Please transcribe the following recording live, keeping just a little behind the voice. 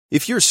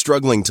If you're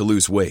struggling to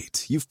lose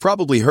weight, you've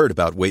probably heard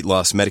about weight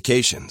loss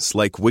medications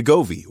like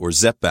Wegovy or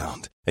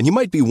Zepbound, and you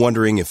might be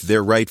wondering if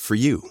they're right for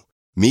you.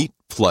 Meet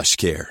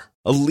PlushCare,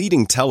 a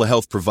leading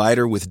telehealth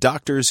provider with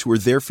doctors who are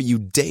there for you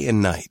day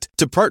and night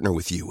to partner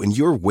with you in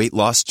your weight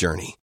loss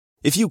journey.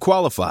 If you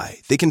qualify,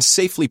 they can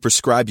safely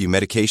prescribe you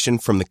medication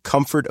from the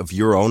comfort of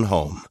your own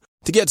home.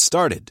 To get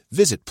started,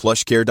 visit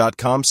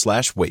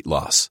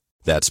plushcare.com/weightloss.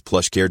 That's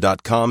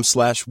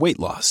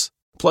plushcare.com/weightloss.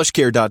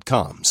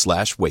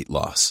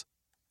 plushcare.com/weightloss.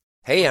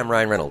 Hey, I'm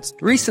Ryan Reynolds.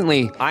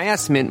 Recently, I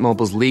asked Mint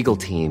Mobile's legal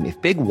team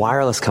if big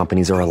wireless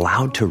companies are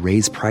allowed to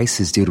raise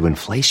prices due to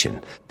inflation.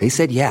 They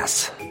said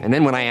yes. And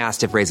then when I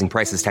asked if raising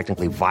prices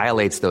technically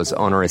violates those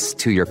onerous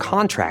two-year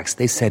contracts,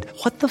 they said,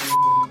 "What the f***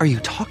 are you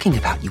talking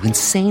about, you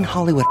insane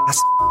Hollywood ass?"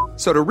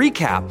 So to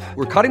recap,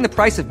 we're cutting the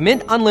price of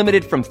Mint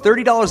Unlimited from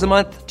 $30 a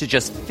month to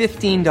just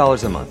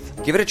 $15 a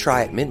month. Give it a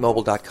try at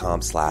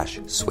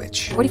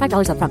mintmobile.com/switch.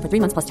 $45 up front for 3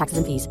 months plus taxes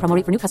and fees. Promo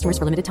rate for new customers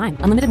for limited time.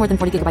 Unlimited more than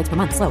 40 gigabytes per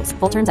month. Slows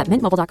full terms at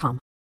mintmobile.com.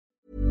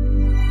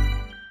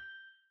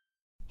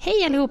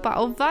 Hej allihopa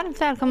och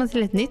varmt välkomna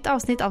till ett nytt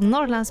avsnitt av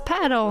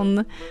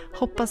Norrlandspäron.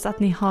 Hoppas att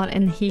ni har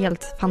en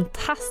helt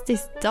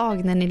fantastisk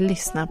dag när ni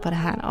lyssnar på det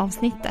här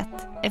avsnittet.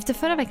 Efter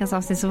förra veckans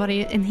avsnitt så var det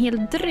ju en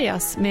hel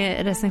drös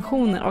med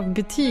recensioner och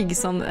betyg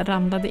som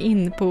ramlade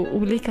in på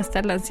olika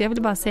ställen. Så jag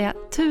vill bara säga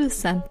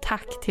tusen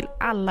tack till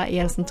alla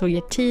er som tog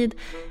er tid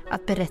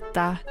att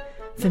berätta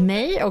för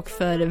mig och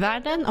för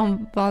världen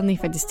om vad ni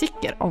faktiskt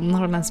tycker om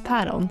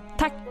Norrlandspäron.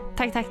 Tack!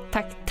 Tack.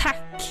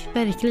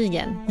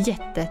 Verkligen.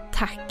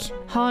 Jättetack.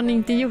 Har ni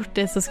inte gjort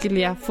det så skulle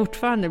jag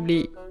fortfarande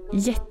bli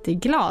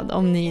jätteglad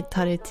om ni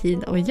tar er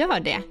tid och gör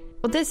det.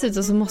 Och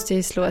dessutom så måste jag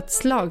ju slå ett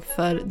slag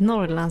för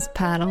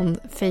Norrlandspäron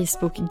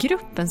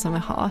Facebookgruppen som vi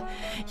har.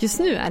 Just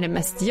nu är det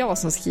mest jag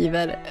som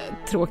skriver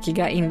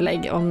tråkiga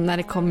inlägg om när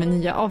det kommer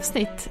nya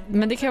avsnitt.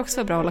 Men det kan ju också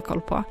vara bra att hålla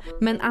koll på.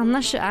 Men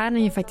annars så är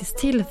den ju faktiskt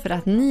till för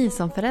att ni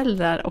som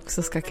föräldrar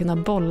också ska kunna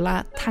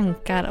bolla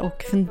tankar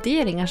och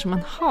funderingar som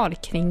man har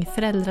kring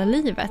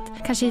föräldralivet.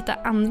 Kanske hitta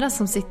andra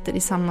som sitter i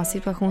samma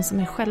situation som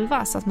er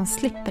själva så att man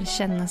slipper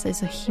känna sig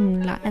så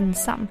himla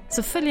ensam.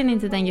 Så följer ni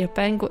inte den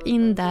gruppen, gå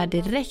in där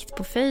direkt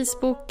på Facebook,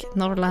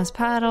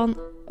 Norrlandspäron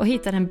och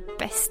hitta den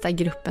bästa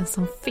gruppen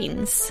som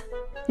finns.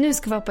 Nu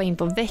ska vi hoppa in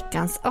på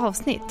veckans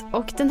avsnitt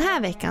och den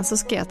här veckan så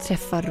ska jag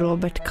träffa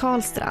Robert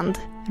Karlstrand.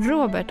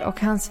 Robert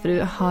och hans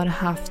fru har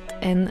haft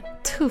en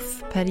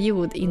tuff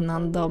period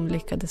innan de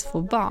lyckades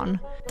få barn.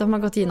 De har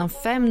gått igenom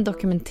 5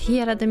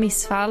 dokumenterade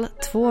missfall,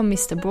 2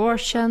 missed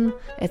abortion,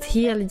 ett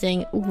helt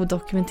gäng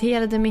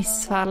odokumenterade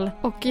missfall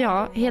och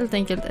ja, helt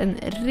enkelt en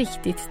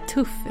riktigt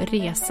tuff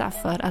resa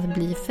för att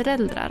bli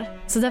föräldrar.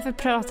 Så därför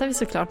pratar vi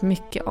såklart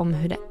mycket om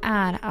hur det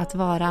är att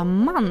vara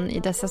man i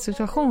dessa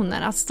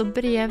situationer. Att stå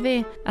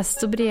bredvid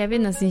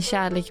när sin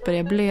kärlek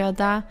börjar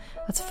blöda,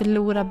 att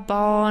förlora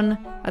barn,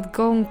 att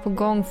gång på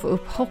gång få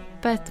upp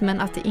hoppet men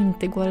att det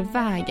inte går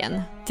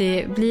vägen.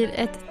 Det blir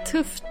ett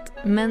tufft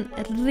men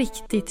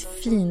riktigt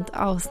fint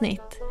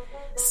avsnitt.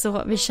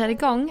 Så vi kör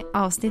igång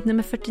avsnitt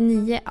nummer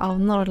 49 av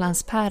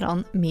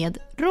Norrlandspäron med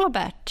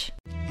Robert.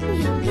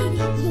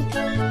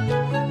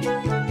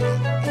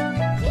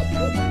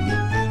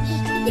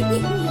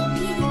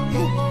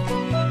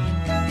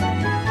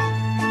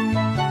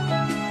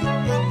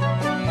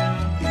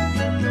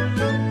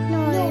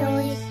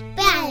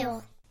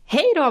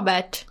 Hej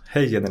Robert!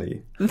 Hej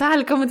Jenny!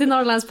 Välkommen till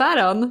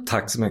Norrlandspäron!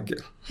 Tack så mycket!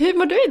 Hur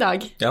mår du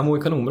idag? Jag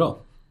mår kanonbra. Har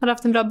du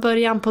haft en bra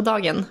början på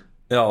dagen?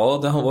 Ja,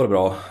 det har varit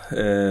bra.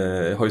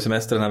 Jag har ju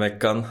semester den här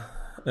veckan.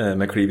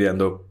 Men kliver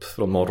ändå upp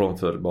från morgon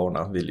för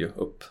barnen vill ju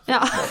upp. Ja.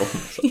 Morgon,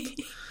 så att,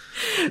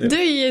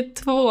 du är ju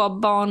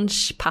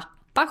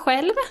 2-barnspappa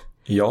själv.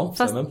 Ja,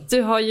 fast stämmer.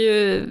 Du har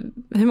ju...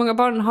 Hur många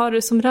barn har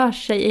du som rör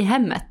sig i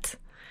hemmet?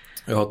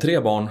 Jag har 3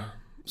 barn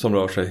som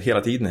rör sig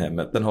hela tiden i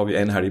hemmet. Den har vi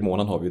en helg i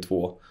månaden har vi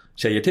 2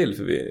 tjejer till,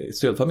 för vi är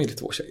stödfamilj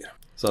 2 tjejer.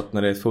 Så att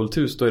när det är fullt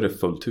hus, då är det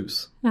fullt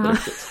hus. Ja.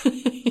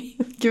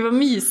 Gud vad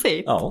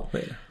mysigt. Ja, det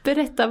är det.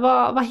 Berätta,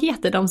 vad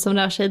heter de som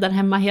rör sig där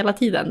hemma hela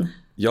tiden?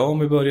 Ja, om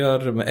vi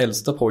börjar med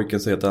äldsta pojken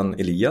så heter han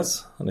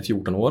Elias. Han är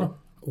 14 år.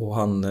 Och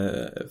han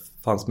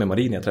fanns med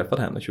Marie när jag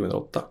träffade henne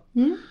 2008.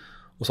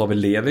 Och så har vi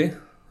Levi,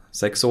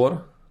 6 år.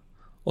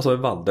 Och så har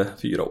vi Valde,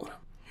 4 år.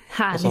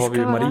 Här och så har vi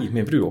Marie,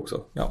 min fru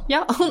också.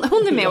 Ja,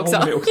 hon är med också.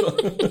 Hon är med också.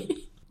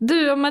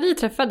 Du och Marie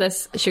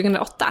träffades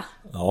 2008.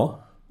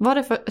 Ja. Var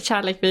det för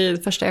kärlek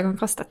vid första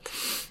ögonkastet?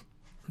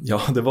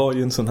 Ja, det var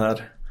ju en sån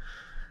här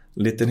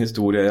liten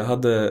historia. Jag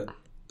hade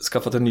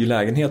skaffat en ny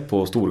lägenhet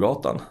på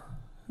Storgatan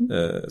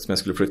som jag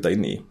skulle flytta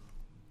in i.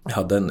 Jag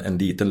hade en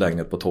liten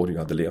lägenhet på torg och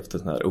hade levt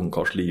ett sån här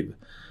ungkarlsliv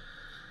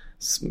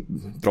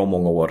bra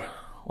många år.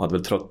 Och hade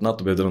väl tröttnat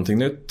och behövde någonting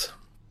nytt.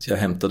 Så jag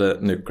hämtade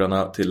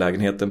nycklarna till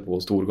lägenheten på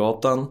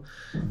Storgatan.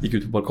 Gick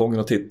ut på balkongen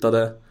och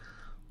tittade.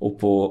 Och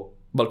på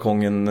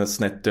balkongen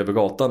snett över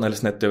gatan eller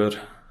snett över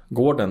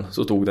gården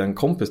så stod det en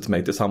kompis till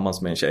mig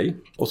tillsammans med en tjej.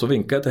 Och så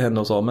vinkade jag till henne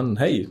och sa, men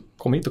hej,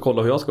 kom hit och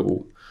kolla hur jag ska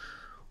bo.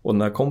 Och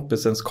den här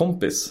kompisens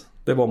kompis,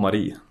 det var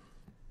Marie.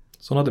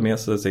 Så hon hade med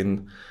sig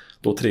sin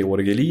då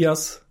 3-årige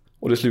Elias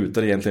Och det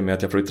slutade egentligen med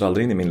att jag flyttade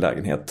aldrig in i min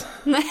lägenhet.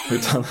 Nej.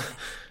 Utan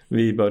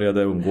vi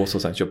började umgås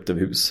och sen köpte vi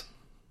hus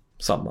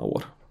samma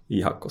år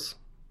i Hackås.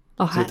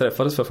 Så vi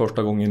träffades för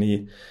första gången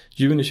i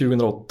juni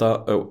 2008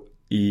 och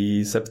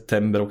i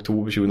september,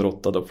 oktober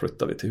 2008 då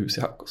flyttade vi till hus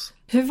i Hackås.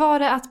 Hur var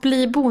det att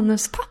bli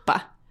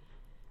bonuspappa?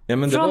 Ja,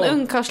 men från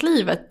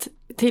ungkarlslivet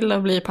till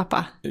att bli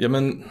pappa? Ja,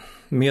 men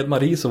med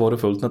Marie så var det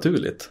fullt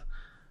naturligt.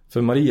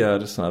 För Marie är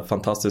en sån här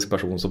fantastisk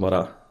person som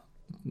bara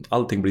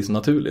allting blir så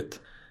naturligt.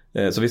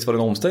 Så visst var det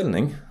en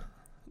omställning.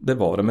 Det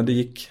var det, men det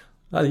gick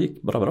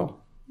bara bra.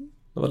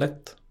 Det var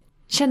lätt.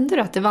 Kände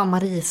du att det var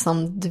Marie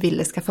som du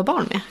ville skaffa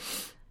barn med?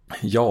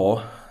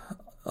 Ja,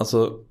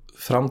 alltså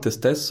fram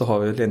tills dess så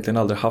har jag egentligen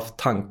aldrig haft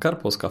tankar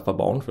på att skaffa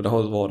barn. För det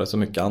har varit så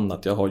mycket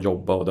annat. Jag har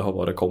jobbat och det har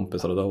varit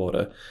kompisar och det har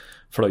varit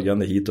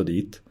flöjande hit och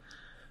dit.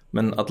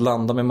 Men att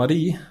landa med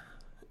Marie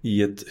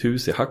i ett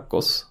hus i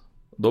Hackås,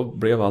 då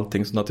blev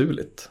allting så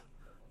naturligt.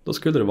 Då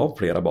skulle det vara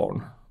flera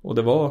barn. Och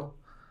det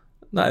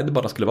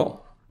bara skulle vara.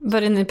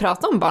 Började ni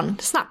prata om barn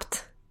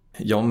snabbt?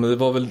 Ja, men det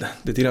var väl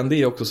lite grann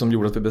det också som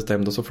gjorde att vi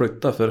bestämde oss att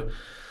flytta. För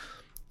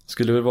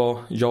skulle det vara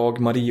jag,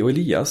 Marie och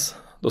Elias,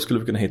 då skulle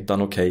vi kunna hitta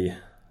en okej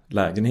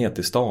lägenhet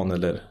i stan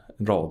eller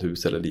en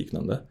radhus eller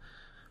liknande.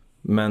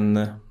 Men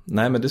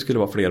det skulle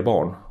vara fler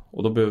barn.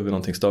 Och då behöver vi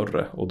någonting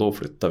större. Och då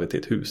flyttar vi till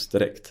ett hus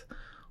direkt.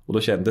 Och då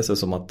kändes det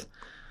som att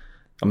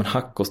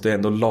Hackås, det är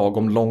ändå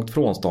lagom långt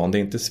från stan. Det är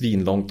inte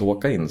svinlångt att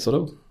åka in.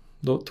 Så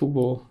då tog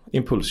vi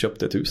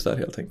impulsköpte ett hus där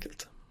helt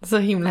enkelt. Så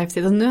himla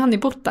häftigt. Och nu har ni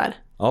bott där?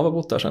 Ja, vi har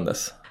bott där sedan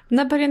dess.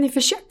 När började ni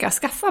försöka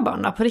skaffa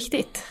barn då, på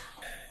riktigt?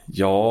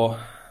 Ja,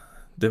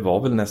 det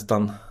var väl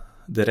nästan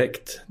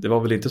direkt. Det var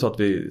väl inte så att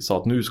vi sa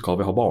att nu ska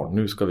vi ha barn.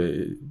 Nu ska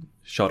vi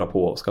köra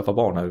på och skaffa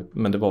barn här.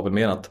 Men det var väl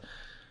mer att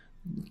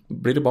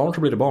blir det barn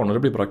så blir det barn och det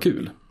blir bara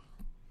kul.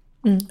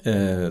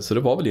 Så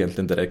det var väl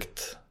egentligen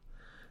direkt.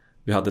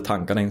 Vi hade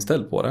tankarna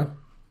inställd på det.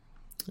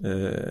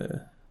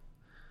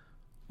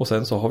 Och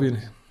sen så har vi en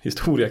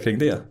historia kring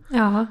det.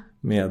 Ja.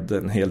 Med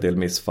en hel del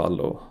missfall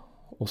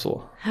och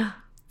så.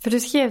 För du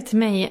skrev till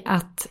mig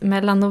att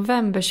mellan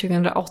november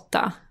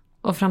 2008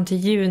 och fram till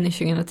juni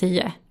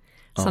 2010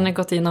 så har ni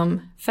gått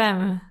igenom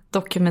 5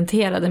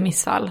 dokumenterade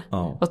missfall.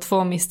 Och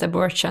 2 missed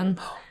abortion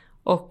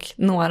och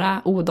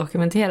några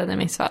odokumenterade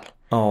missfall.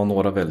 Ja,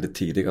 några väldigt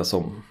tidiga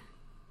som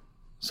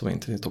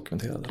inte finns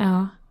dokumenterade.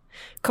 Ja.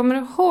 Kommer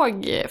du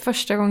ihåg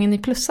första gången ni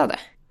plussade?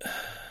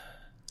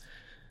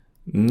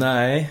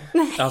 Nej,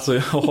 alltså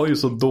jag har ju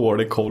så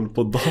dålig koll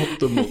på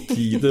datum och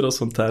tider och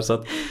sånt här så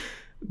att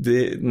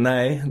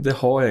det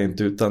har jag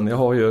inte, utan jag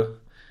har ju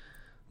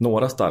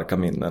några starka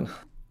minnen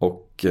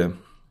och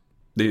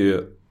det är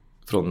ju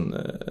från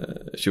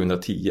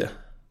 2010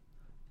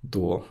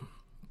 då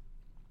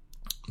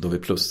vi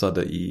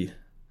plussade i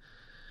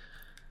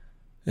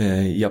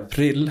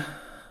april,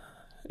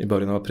 i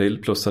början av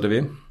april plussade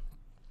vi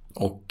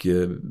och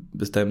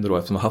bestämde då,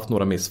 eftersom vi har haft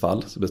några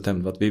missfall så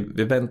bestämde vi att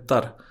vi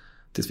väntar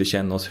tills vi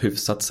känner oss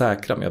hyfsat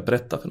säkra med att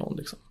berätta för någon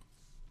liksom.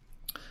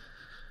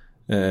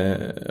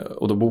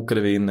 Och då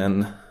bokade vi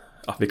in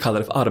vi kallar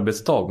det för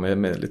arbetsdag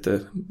med lite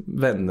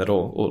vänner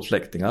och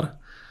släktingar.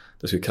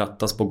 Det skulle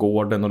krattas på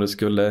gården och det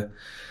skulle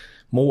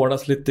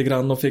målas lite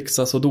grann och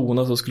fixas och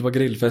donas och det skulle vara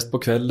grillfest på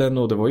kvällen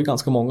och det var ju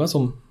ganska många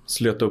som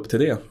slöt upp till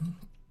det.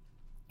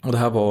 Och det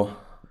här var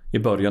i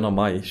början av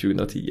maj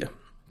 2010.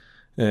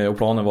 Och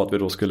planen var att vi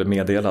då skulle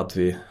meddela att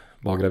vi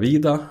var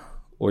gravida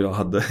och jag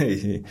hade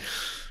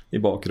i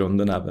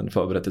bakgrunden även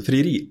förberett ett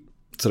frieri.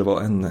 Så det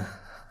var en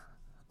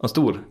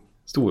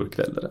stor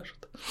kväll där.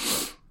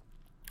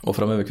 Och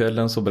framöver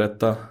kvällen så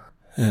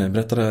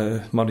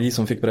berättade Marie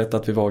som fick berätta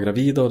att vi var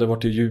gravida och det var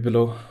till jubel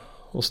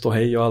och stå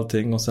hej och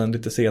allting. Och sen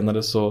lite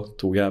senare så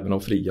tog jag även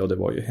om fria och det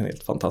var ju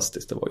helt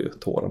fantastiskt. Det var ju,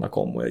 tårarna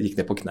kom och jag gick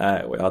ner på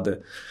knä och jag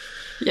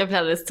blev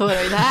alldeles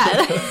tårar i det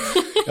här.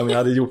 Ja, men jag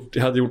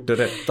hade gjort det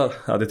rätta.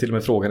 Jag hade till och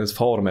med frågat hennes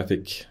far om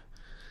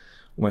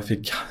jag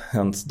fick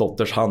hans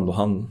dotters hand och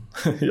han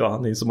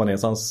är som han är,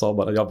 så han sa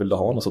bara jag vill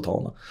ha honom så ta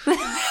honom.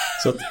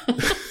 Så att,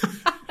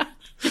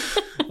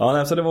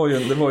 så det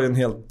var ju en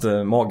helt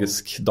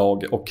magisk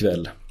dag och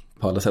kväll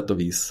på alla sätt och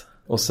vis.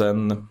 Och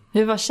sen,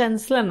 hur var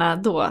känslorna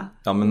då?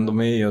 Ja, men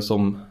de är ju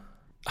som,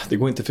 det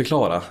går inte att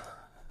förklara.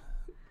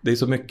 Det är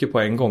så mycket på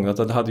en gång att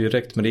det hade ju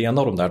räckt med det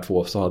ena av de där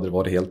 2 så hade det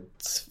varit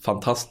helt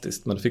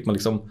fantastiskt. Men då fick man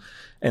liksom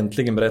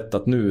äntligen berätta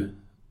att nu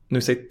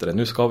sitter det,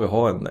 nu ska vi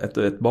ha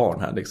ett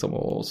barn här liksom,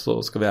 och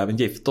så ska vi även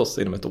gifta oss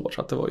inom ett år.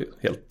 Så att det var ju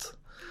helt,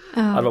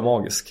 det var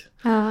magisk.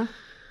 Ja.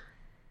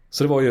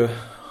 Så det var ju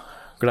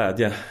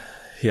glädje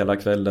hela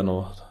kvällen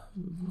och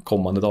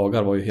kommande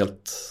dagar var ju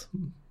helt,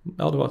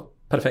 det var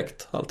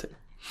perfekt allting.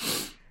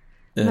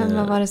 Men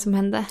vad var det som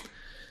hände?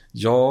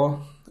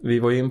 Ja, vi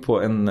var in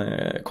på en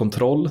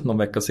kontroll någon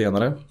vecka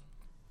senare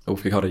och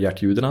fick höra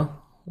hjärtljuden.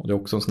 Och det är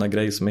också en sån här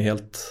grej som är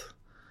helt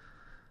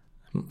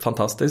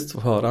fantastiskt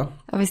att höra.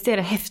 Ja, visst är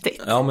det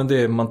häftigt. Ja,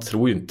 men man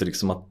tror ju inte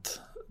liksom att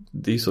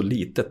det är så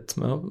litet,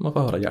 men man får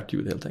höra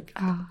hjärtljud helt enkelt.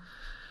 Ja.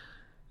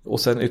 Och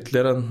sen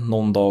ytterligare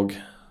någon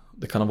dag,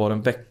 det kan ha varit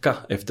en vecka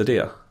efter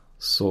det,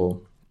 så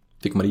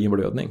fick Marie en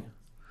blödning.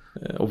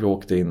 Och vi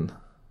åkte in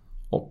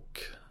och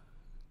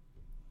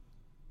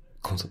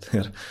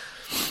konstatera.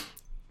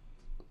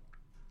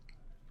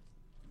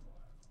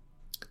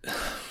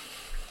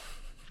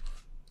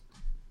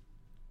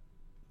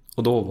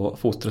 Och då var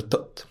fostret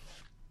dött.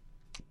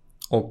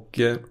 Och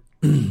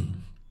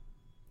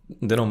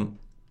det de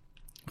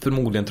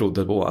förmodligen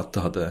trodde var att det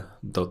hade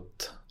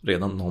dött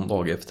redan någon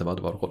dag efter vad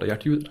det var att kolla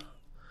hjärtljudet.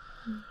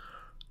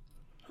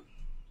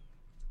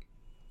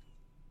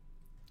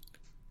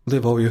 Det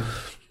var ju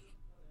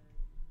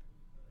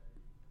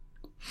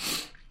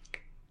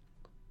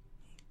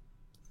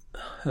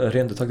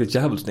rent ut sagt ett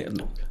jävligt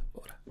nederlag.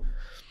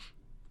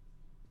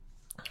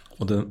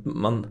 Och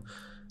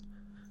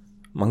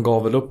man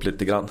gav väl upp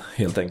lite grann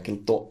helt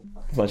enkelt då.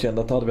 Man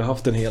kände att hade vi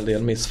haft en hel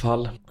del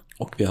missfall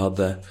och vi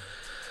hade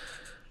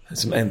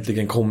som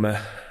äntligen kommer,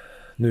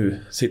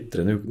 nu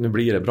sitter det, nu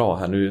blir det bra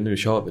här, nu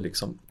kör vi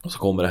liksom. Och så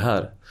kommer det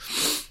här.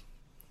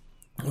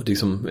 Och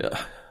liksom,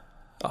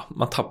 ja,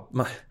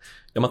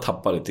 man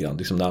tappar lite grann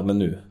liksom där, men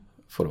nu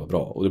får det vara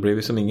bra. Och det blev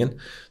ju som ingen,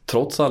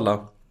 trots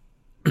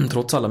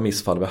alla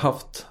missfall vi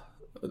haft,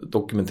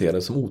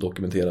 dokumenterade som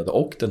odokumenterade,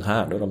 och den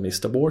här då, de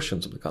missed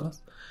abortion som det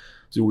kallas,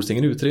 så gjordes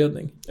ingen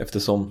utredning,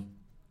 eftersom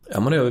är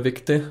man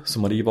överviktig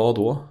som Marie var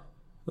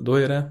då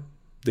är det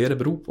det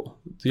beror på.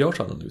 Det görs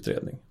en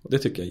utredning, och det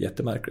tycker jag är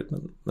jättemärkligt,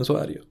 men så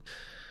är det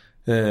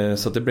ju.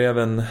 Så det blev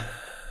en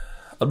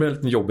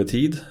liten jobbig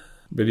tid.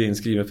 Blev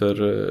inskriven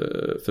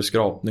för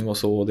skrapning och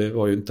så, och det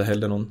var ju inte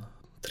heller någon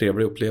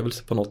trevlig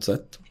upplevelse på något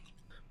sätt.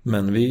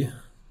 Men vi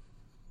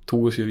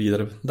tog oss ju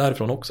vidare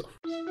därifrån också.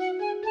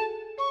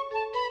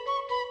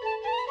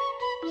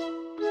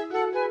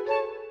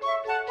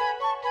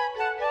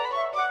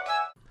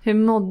 Hur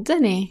mådde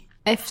ni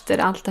efter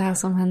allt det här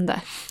som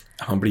hände?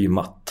 Man blir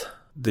matt.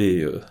 Det är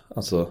ju,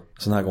 alltså,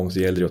 sån här gång så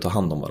gäller det att ta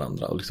hand om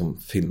varandra och liksom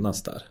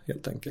finnas där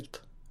helt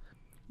enkelt.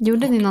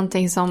 Gjorde ni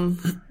någonting som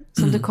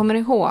du kommer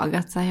ihåg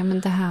att säga, men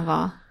det här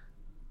var...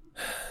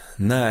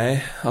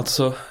 Nej,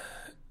 alltså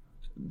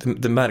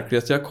det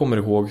märkligaste jag kommer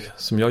ihåg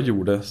som jag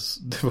gjorde,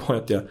 det var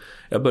att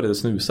jag började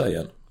snusa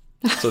igen.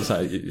 Så det är så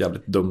här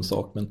jävligt dum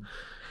sak,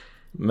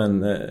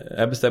 men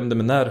jag bestämde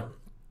mig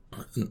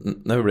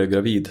när vi blev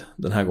gravid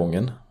den här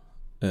gången,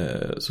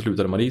 så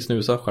slutade Marie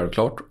snusa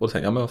självklart, och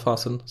tänkte jag, men vad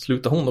fasen,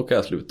 slutar hon, då kan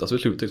jag sluta. Så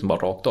vi slutade liksom bara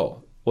rakt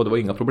av, och det var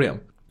inga problem.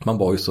 Man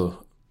var ju så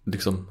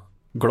liksom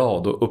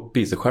glad och uppe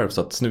i sig själv,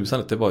 så att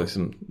snusandet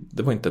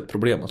det var inte ett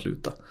problem att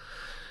sluta.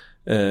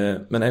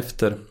 Men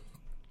efter,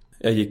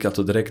 jag gick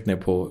alltså direkt ner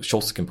på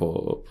kiosken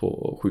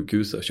på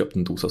sjukhuset och köpte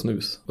en dosa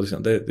snus, och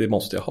det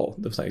måste jag ha.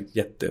 Det var en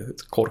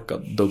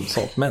jättekorkad dum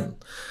sak,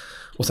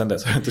 och sen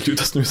dess har jag inte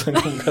slutat snusa en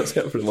gång, kan jag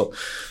säga, för det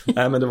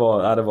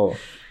var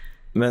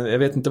men jag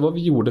vet inte vad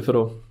vi gjorde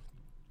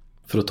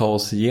för att ta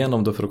oss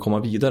igenom det, för att komma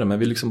vidare, men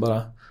vi liksom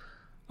bara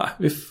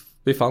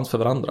vi fanns för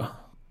varandra.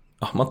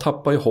 Ja, man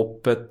tappar ju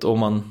hoppet, och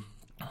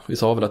vi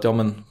sa väl att ja,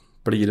 men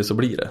blir det så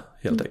blir det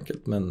helt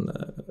enkelt, men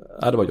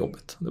det var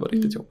jobbigt, det var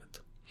riktigt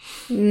jobbigt.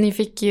 Ni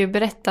fick ju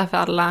berätta för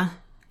alla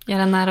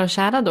era nära och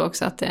kära då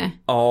också att det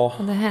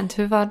hade hänt.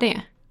 Hur var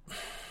det?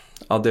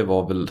 Ja, det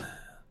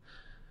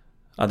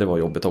var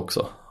jobbigt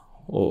också,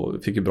 och vi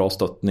fick ju bra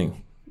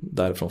stöttning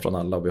därifrån från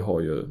alla. Vi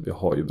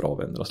har ju bra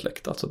vänner och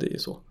släkt, alltså det är ju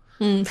så.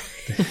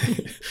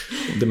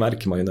 Det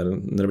märker man ju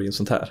när det blir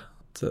sånt här,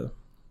 att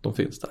de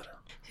finns där.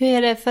 Hur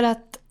är det, för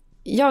att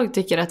jag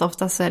tycker att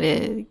oftast är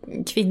det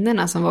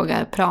kvinnorna som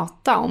vågar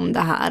prata om det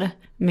här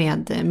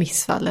med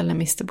missfall eller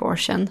missed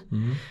abortion.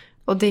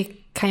 Och det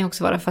kan ju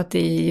också vara för att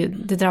det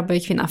drabbar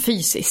ju kvinnan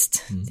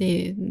fysiskt.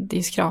 Det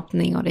är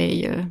skrapning, och det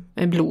är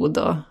ju blod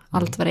och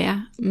allt vad det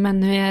är.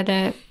 Men hur är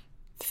det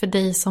för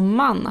dig som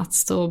man att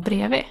stå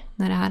bredvid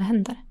när det här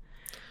händer?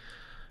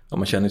 Ja,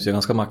 man känner sig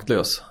ganska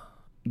maktlös.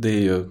 Det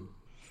är ju,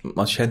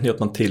 man känner ju att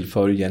man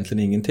tillför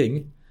egentligen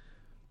ingenting.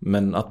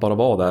 Men att bara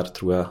vara där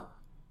tror jag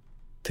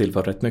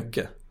tillför rätt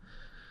mycket.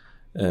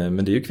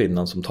 Men det är ju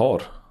kvinnan som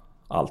tar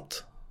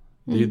allt.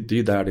 Det är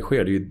ju där det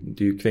sker.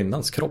 Det är ju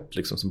kvinnans kropp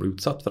liksom som blir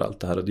utsatt för allt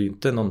det här. Och det är ju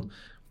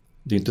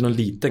inte någon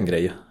liten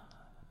grej.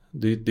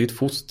 Det är ett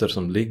foster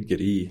som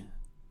ligger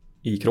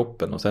i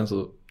kroppen, och sen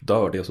så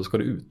dör det och så ska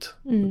det ut.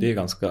 Det är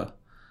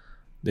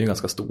en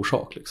ganska stor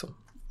sak liksom.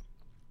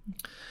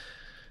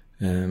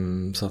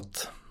 Så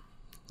att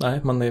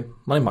nej, man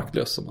är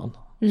maktlös som man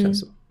känns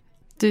så.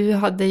 Du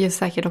hade ju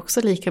säkert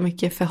också lika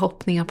mycket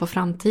förhoppningar på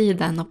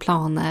framtiden och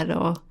planer,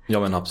 och ja,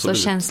 men absolut.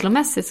 Så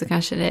känslomässigt så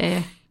kanske det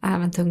är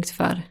även tungt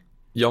för.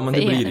 Ja, men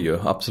det blir det ju,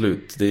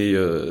 absolut. Det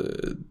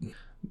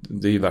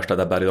är ju värsta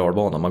där berg- och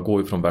dalbanan. Man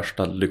går ju från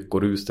värsta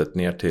lyckoruset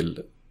ner till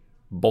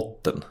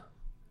botten.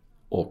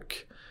 Och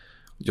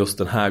just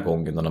den här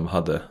gången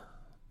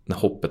när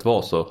hoppet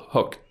var så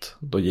högt,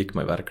 då gick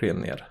man ju verkligen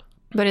ner.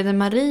 Började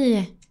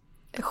Marie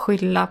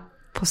skylla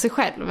på sig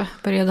själv?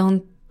 Började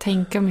hon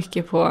tänka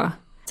mycket på att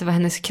det var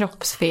hennes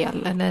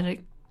kroppsfel, eller?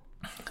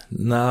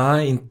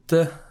 Nej,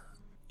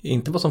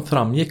 inte vad som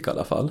framgick i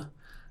alla fall.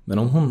 Men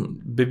om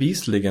hon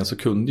bevisligen så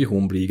kunde ju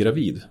hon bli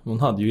gravid. Hon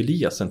hade ju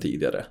Elias sen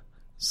tidigare.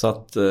 Så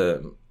att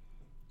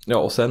ja,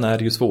 och sen är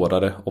det ju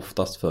svårare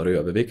oftast för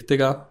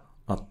överviktiga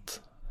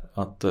att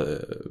att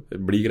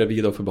bli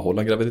gravid och få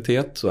behålla en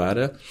graviditet, så är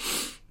det.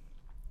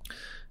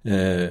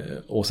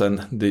 Och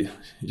sen,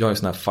 jag är en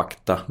sån här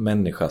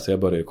faktamänniska, så jag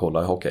började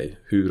kolla, okej,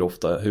 hur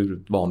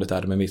vanligt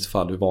är det med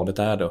missfall, hur vanligt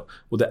är det?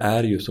 Och det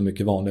är ju så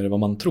mycket vanligare än vad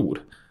man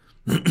tror.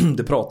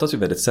 Det pratas ju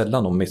väldigt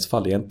sällan om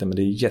missfall egentligen, men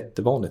det är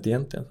jättevanligt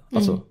egentligen.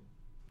 Alltså,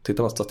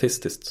 tittar man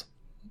statistiskt,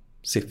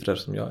 siffror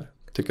som jag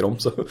tycker om,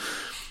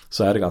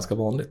 så är det ganska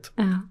vanligt.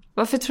 Ja.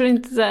 Varför tror du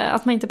inte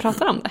att man inte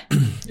pratar om det?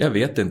 Jag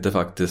vet inte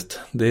faktiskt.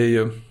 Det är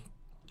ju,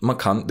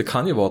 det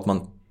kan ju vara att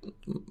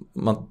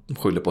man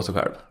skyller på sig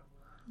själv.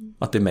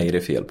 Att det är mig det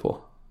är fel på.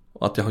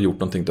 Att jag har gjort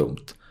någonting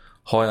dumt.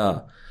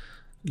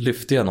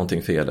 Lyfter jag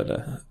någonting fel,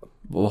 eller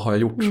vad har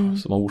jag gjort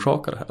som har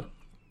orsakat det här?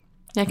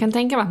 Jag kan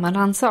tänka mig att man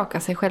rannsakar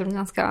sig själv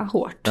ganska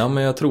hårt. Ja,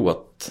 men jag tror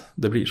att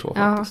det blir så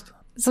faktiskt.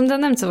 Som du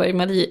nämnt så var ju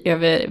Marie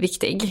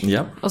överviktig.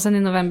 Ja. Och sen i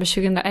november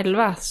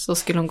 2011 så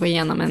skulle hon gå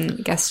igenom en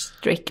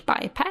gastric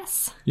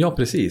bypass. Ja,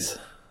 precis.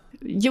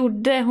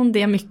 Gjorde hon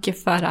det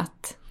mycket för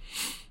att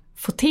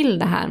få till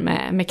det här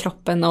med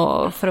kroppen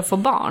och för att få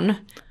barn?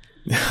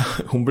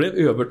 Hon blev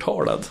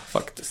övertalad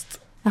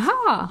faktiskt.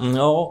 Jaha.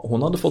 Ja,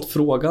 hon hade fått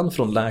frågan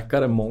från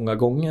läkare många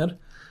gånger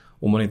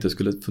om hon inte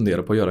skulle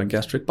fundera på att göra en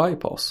gastric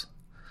bypass.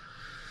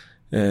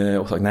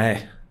 Och sagt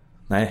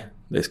nej,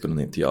 det skulle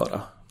hon inte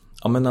göra.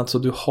 Ja, men alltså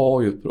du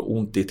har ju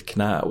ont i ditt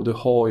knä och du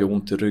har ju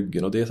ont i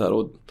ryggen och det är så här,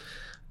 och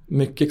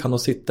mycket kan nog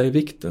sitta i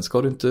vikten.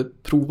 Ska du inte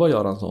prova att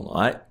göra en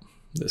sån? Nej,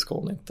 det ska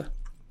hon inte.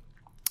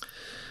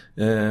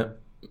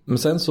 Men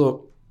sen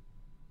så,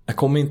 jag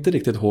kommer inte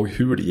riktigt ihåg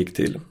hur det gick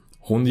till.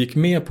 Hon gick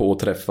med på att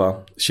träffa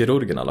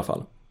kirurgen i alla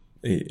fall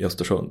i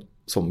Östersund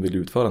som ville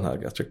utföra den här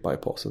gastric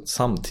bypassen.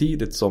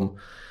 Samtidigt som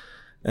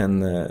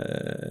en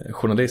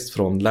journalist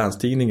från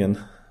Länstidningen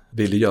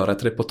ville göra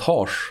ett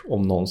reportage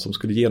om någon som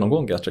skulle genomgå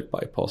en gastric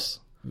bypass.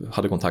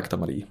 Hade kontaktat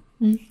Marie.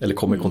 Eller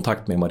kom i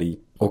kontakt med Marie.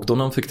 Och då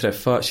när hon fick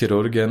träffa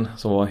kirurgen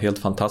som var helt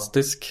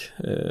fantastisk,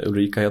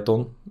 Ulrika heter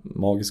hon,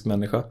 magisk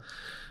människa,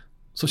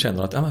 så kände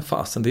hon att ja men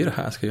fasen, det är det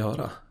här jag ska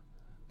göra.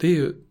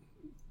 Det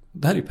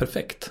här är ju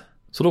perfekt.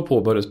 Så då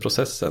påbörjades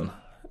processen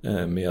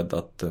med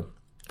att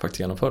faktiskt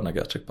genomföra den här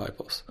gastric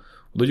bypass.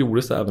 Och då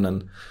gjordes det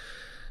även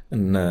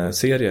en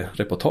serie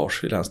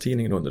reportage i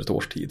Länstidningen under ett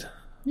års tid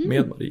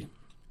med Marie.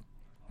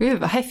 Gud,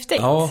 vad häftigt.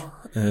 Ja,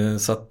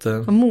 så att...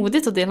 Vad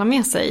modigt att dela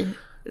med sig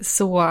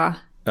så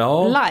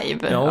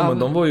live. Ja, men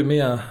de var ju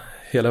med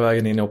hela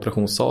vägen in i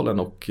operationssalen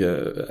och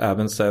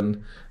även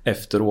sen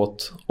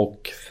efteråt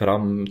och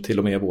fram till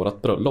och med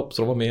vårat bröllop.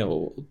 Så de var med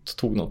och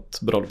tog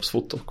något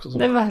bröllopsfoto också.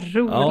 Det var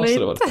roligt. Ja, så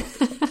det var det.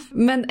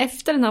 Men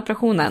efter den här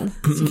operationen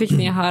så fick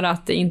ni höra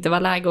att det inte var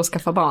läge att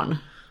skaffa barn.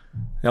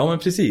 Ja, men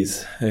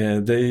precis.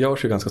 Det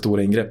görs ju ganska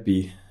stora ingrepp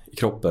i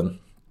kroppen.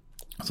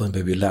 Så den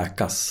behöver ju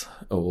läkas.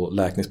 Och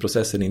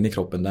läkningsprocessen in i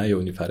kroppen är ju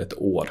ungefär ett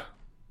år.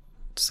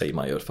 Säger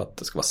man gör för att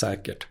det ska vara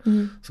säkert.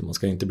 Så man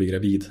ska inte bli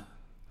gravid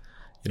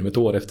inom ett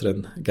år efter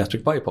en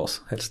gastric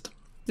bypass helst.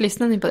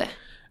 Lyssnar ni på det?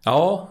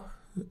 Ja,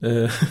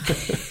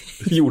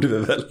 det gjorde vi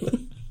väl.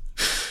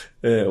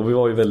 Och vi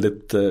var ju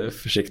väldigt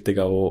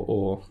försiktiga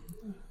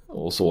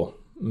och så.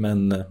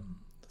 Men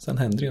sen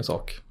hände ju en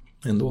sak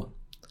ändå.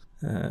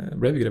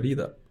 Blev vi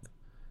gravida.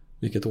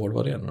 Vilket år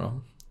var det nu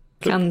då?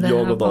 Kan det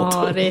ha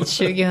varit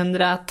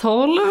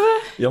 2012?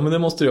 Ja, men det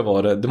måste ju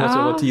vara det. Det måste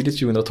ju vara tidigt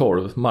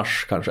 2012.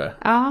 Mars kanske.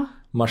 Ja.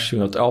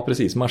 Ja,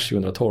 precis. Mars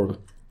 2012.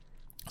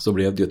 Så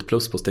blev det ju ett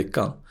plus på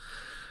stickan.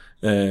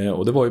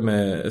 Och det var ju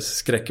med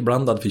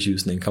skräckblandad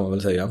förtjusning kan man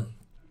väl säga.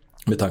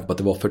 Med tanke på att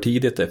det var för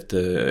tidigt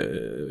efter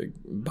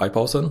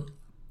bypassen.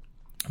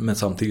 Men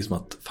samtidigt som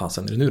att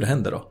fasen, är det nu det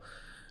händer då?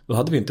 Då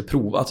hade vi inte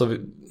provat. Alltså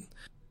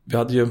vi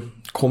hade ju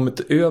kommit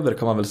över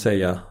kan man väl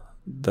säga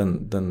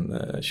den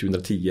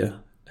 2010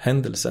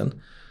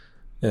 händelsen.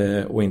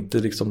 Och inte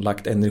liksom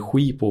lagt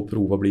energi på att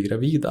prova att bli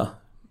gravida.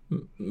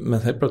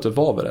 Men helt plötsligt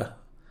var vi det.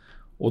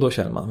 Och då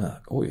känner man,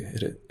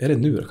 oj, är det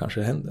nu det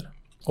kanske händer?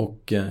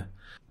 Och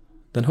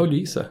den höll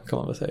i sig kan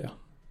man väl säga.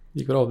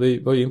 Vi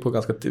var ju in på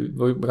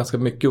ganska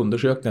mycket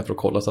undersökningar för att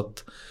kolla så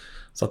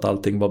att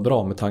allting var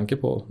bra med tanke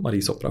på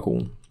Maries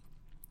operation.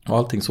 Och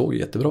allting såg ju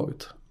jättebra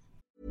ut.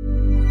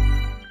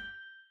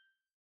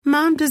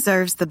 Mom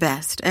deserves the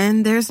best,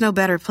 and there's no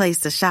better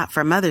place to shop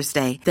for Mother's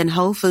Day than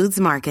Whole Foods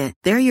Market.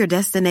 They're your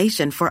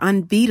destination for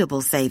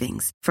unbeatable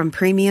savings, from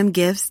premium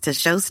gifts to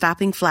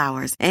show-stopping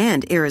flowers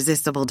and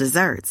irresistible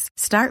desserts.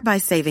 Start by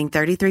saving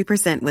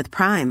 33% with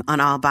Prime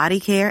on all body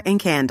care and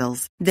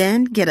candles.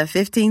 Then get a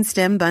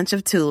 15-stem bunch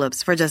of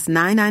tulips for just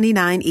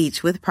 $9.99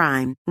 each with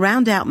Prime.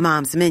 Round out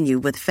Mom's menu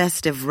with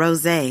festive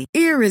rosé,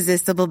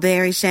 irresistible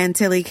berry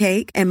chantilly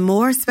cake, and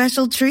more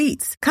special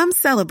treats. Come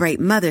celebrate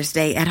Mother's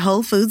Day at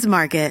Whole Foods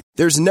Market.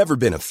 There's never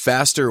been a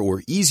faster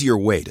or easier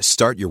way to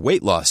start your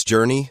weight loss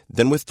journey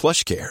than with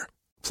PlushCare.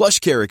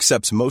 PlushCare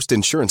accepts most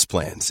insurance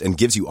plans and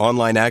gives you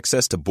online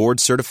access to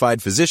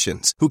board-certified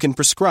physicians who can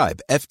prescribe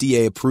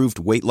FDA-approved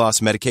weight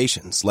loss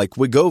medications like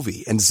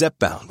Wegovy and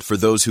Zepbound for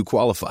those who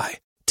qualify.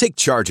 Take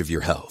charge of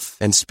your health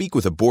and speak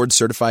with a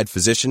board-certified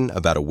physician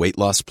about a weight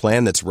loss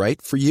plan that's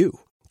right for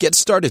you. Get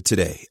started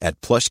today at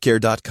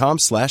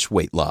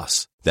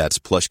plushcare.com/weightloss.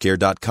 That's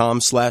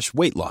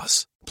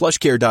plushcare.com/weightloss.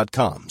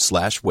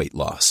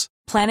 plushcare.com/weightloss.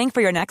 Planning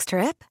for your next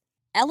trip?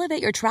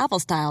 Elevate your travel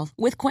style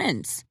with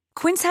Quince.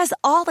 Quince has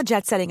all the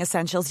jet-setting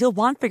essentials you'll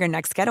want for your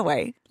next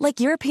getaway,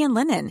 like European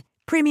linen,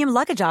 premium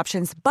luggage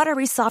options,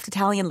 buttery soft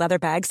Italian leather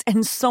bags,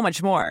 and so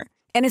much more.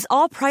 And is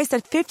all priced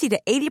at 50 to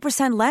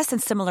 80% less than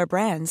similar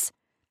brands.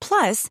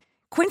 Plus,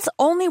 Quince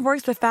only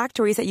works with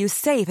factories that use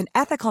safe and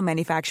ethical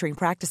manufacturing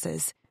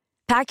practices.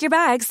 Pack your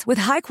bags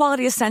with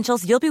high-quality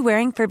essentials you'll be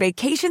wearing for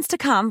vacations to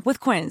come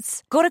with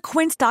Quince. Go to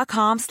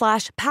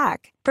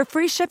quince.com/pack for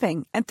free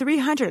shipping and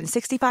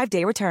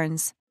 365-day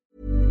returns.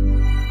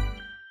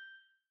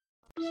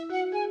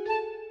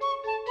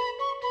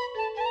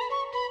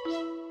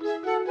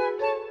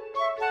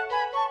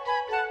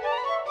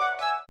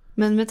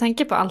 Men med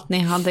tanke på allt ni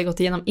hade gått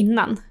igenom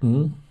innan,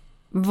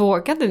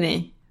 vågade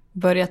ni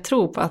börja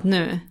tro på att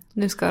nu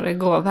ska det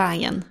gå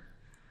vägen?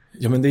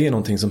 Ja, men det är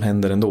någonting som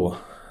händer ändå.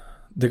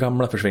 Det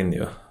gamla försvinner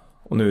ju.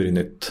 Och nu är det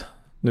nytt.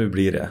 Nu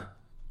blir det.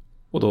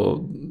 Och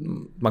då,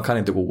 man kan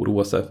inte gå och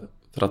oroa sig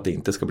för att det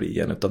inte ska bli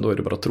igen. Utan då är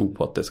det bara att tro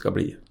på att det ska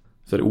bli.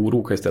 För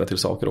oro kan ju ställa till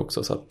saker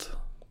också. Så att,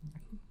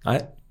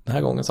 nej, den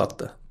här gången satt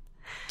det.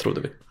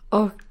 Trodde vi.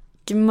 Och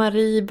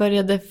Marie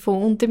började få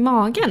ont i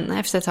magen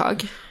efter ett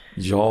tag.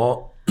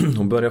 Ja,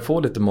 hon började få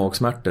lite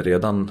magsmärtor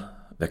redan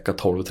vecka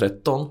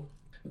 12-13.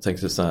 Jag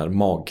tänkte så här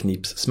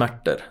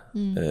magknipssmärtor.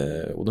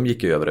 Och de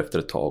gick över efter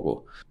ett tag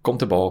och kom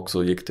tillbaka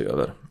och gick det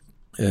över.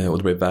 Och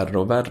det blev värre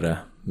och värre.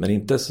 Men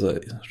inte så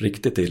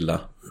riktigt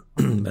illa.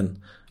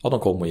 Men ja, de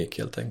kom och gick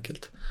helt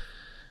enkelt.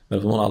 Men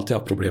om hon alltid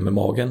har problem med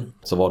magen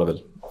så var det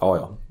väl,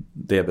 ja,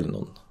 det är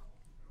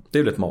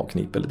väl ett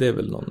magknip eller det är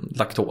väl någon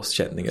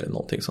laktoskänning eller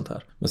någonting sånt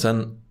här. Men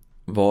sen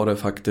var det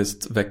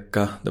faktiskt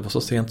det var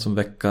så sent som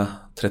vecka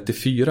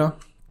 34.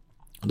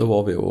 Då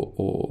var vi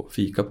och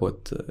fika på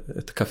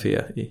ett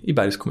café i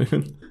Bergs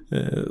kommun.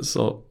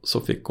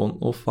 Så fick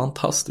hon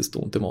fantastiskt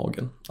ont i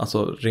magen.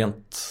 Alltså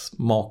rent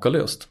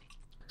makalöst.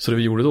 Så det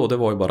vi gjorde då, det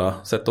var ju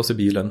bara sätta oss i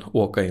bilen och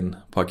åka in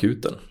på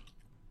akuten.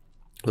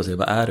 Och se,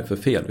 vad är det för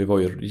fel? Vi var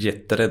ju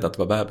jätterädda att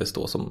det var bebis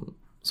då som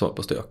var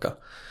på stöka.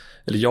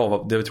 Eller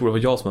jag tror det var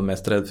jag som var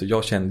mest rädd, för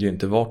jag kände ju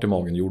inte vart i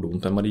magen gjorde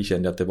ont. Men Marie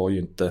kände att det var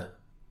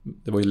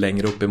ju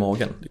längre upp i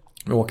magen.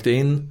 Vi åkte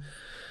in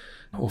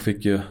och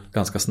fick ju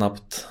ganska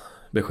snabbt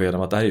besked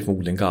om att det här är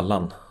förmodligen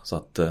gallan. Så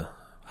att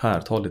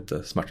här, ta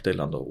lite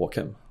smärtstillande och åk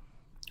hem.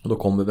 Och då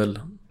kom vi väl,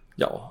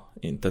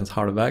 inte ens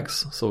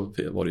halvvägs så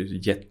var det ju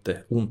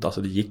jätteont.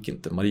 Alltså det gick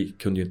inte. Marie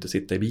kunde ju inte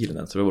sitta i bilen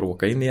än. Så vi var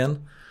åka in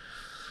igen.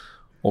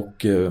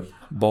 Och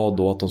bad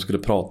då att de skulle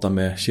prata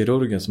med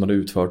kirurgen som hade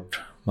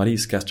utfört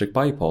Maries gastric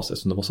bypass.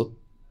 Eftersom det var så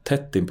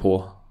tätt in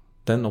på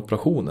den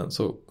operationen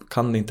så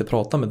kan ni inte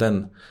prata med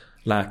den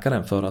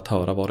läkaren för att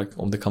höra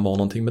om det kan vara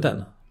någonting med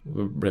den.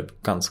 Vi blev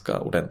ganska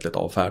ordentligt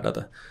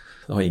avfärdade.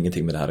 Det har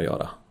ingenting med det här att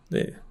göra.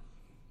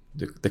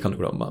 Det kan du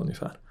glömma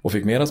ungefär. Och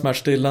fick mera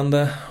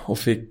smärtstillande och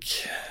fick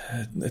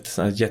ett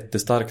sånt här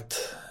jättestarkt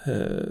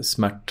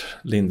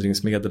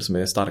smärtlindringsmedel som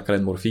är starkare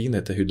än morfin. Det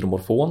heter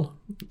hydromorfon.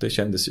 Det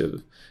kändes ju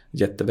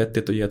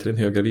jättevettigt att ge till en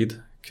höggravid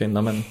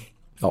kvinna, men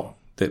ja,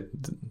 det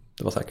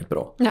var säkert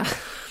bra. Ja.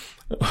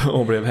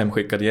 Och blev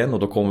hemskickad igen och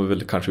då kom vi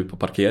väl kanske ut på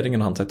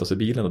parkeringen och han satte oss i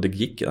bilen och det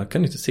gick. Han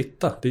kan ju inte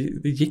sitta.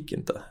 Det gick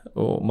inte.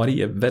 Och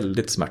Marie är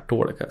väldigt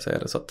smärttålig kan jag säga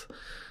det, så att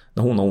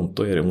när hon har ont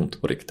då är det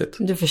ont på riktigt.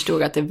 Du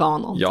förstod att det var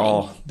någonting?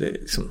 Ja,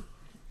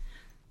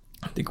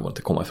 det går inte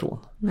att komma ifrån.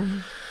 Nej.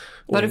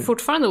 Var du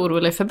fortfarande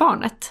orolig för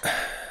barnet?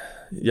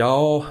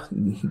 Ja,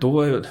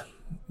 då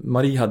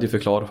Marie hade ju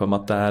förklarat för mig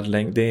att det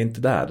är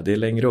inte där, det är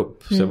längre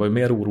upp. Så jag var ju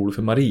mer orolig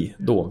för Marie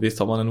då. Visst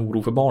har man en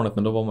oro för barnet,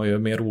 men då var man ju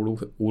mer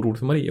orolig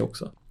för Marie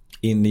också.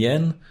 In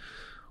igen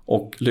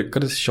och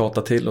lyckades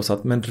tjata till och sa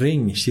att men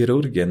ring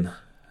kirurgen.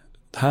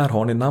 Här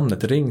har ni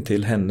namnet, ring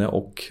till henne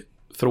och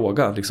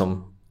fråga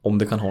liksom om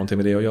det kan ha någonting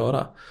med det att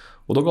göra.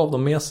 Och då gav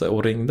de med sig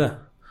och ringde.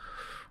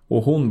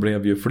 Och hon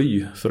blev ju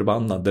fly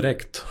förbannad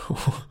direkt.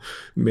 Och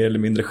mer eller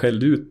mindre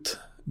skällde ut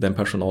den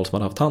personal som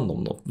hade haft hand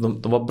om dem.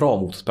 De var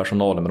bra mot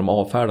personalen, men de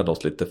avfärdade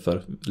oss lite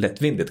för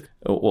lättvindigt.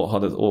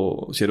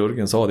 Och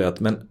kirurgen sa det att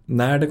men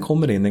när det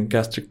kommer in en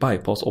gastric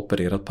bypass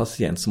opererad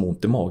patient som har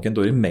ont i magen,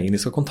 då är det mig ni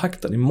ska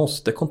kontakta. Ni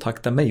måste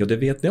kontakta mig och det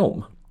vet ni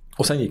om.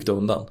 Och sen gick det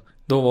undan.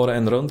 Då var det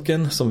en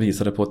röntgen som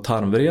visade på ett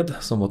tarmvred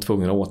som var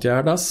tvungen att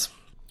åtgärdas.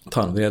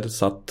 Tarmvredet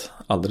satt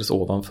alldeles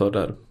ovanför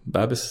där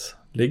bebis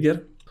ligger.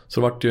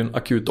 Så det var ju en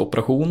akut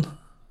operation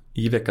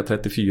i vecka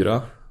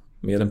 34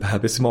 med en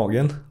bebis i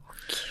magen.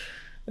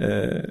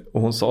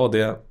 Och hon sa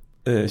det,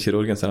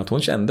 kirurgen sen, att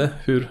hon kände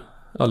hur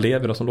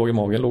lever som låg i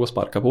magen låg och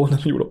sparkade på när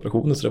hon gjorde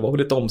operationen. Så det var väl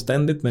lite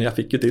omständigt, men jag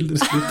fick ju till det i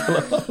slutet i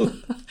alla fall.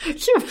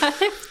 Gud vad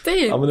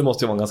häftigt! Ja, men det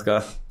måste ju vara en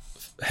ganska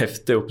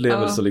häftig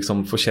upplevelse att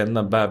liksom få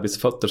känna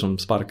bebisfötter som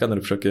sparkar när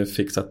du försöker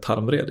fixa ett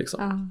tarmvred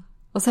liksom. Ja.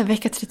 Och sen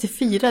vecka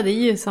 34, det är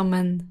ju som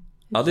en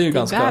det är ju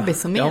ganska,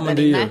 bebis som är men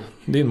det är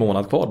en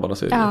månad kvar bara,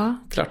 så är det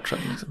klart sen.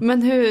 Liksom.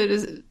 Men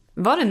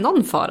var det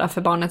någon fara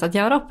för barnet att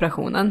göra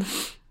operationen?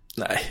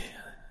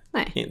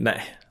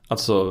 Nej.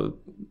 Alltså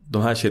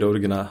de här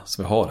kirurgerna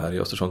som vi har här i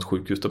Östersunds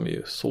sjukhus, de är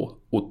ju så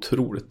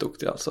otroligt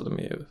duktiga. Alltså de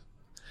är ju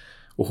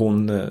Och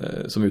hon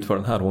som utför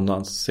den här, hon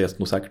anses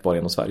nog säkert vara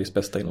en av Sveriges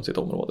bästa inom sitt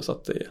område. Så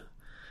att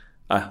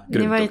det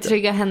Ni var i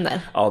trygga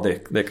händer. Ja,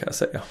 det kan jag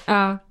säga.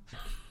 Ja.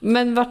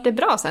 Men vart det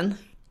bra sen?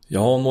 Ja,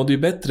 hon mådde ju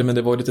bättre, men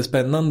det var lite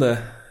spännande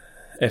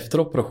efter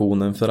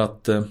operationen för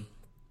att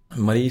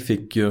Marie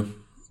fick ju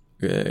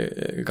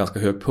ganska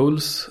hög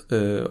puls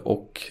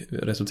och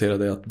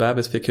resulterade i att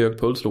bebis fick hög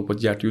puls, låg på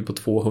ett hjärtljud på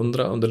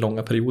 200 under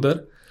långa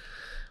perioder.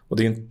 Och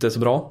det är inte så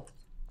bra.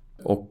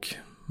 Och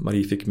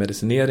Marie fick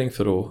medicinering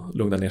för att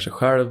lugna ner sig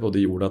själv och det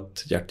gjorde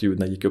att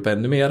hjärtljuden gick upp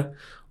ännu mer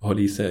och höll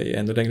i sig i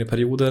ännu längre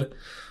perioder.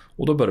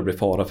 Och då började det bli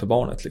fara för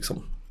barnet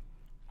liksom.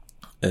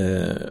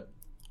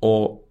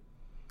 Och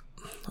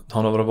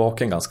han har varit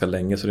vaken ganska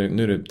länge så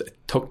nu är det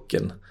ett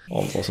töcken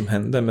av vad som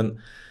hände.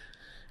 Men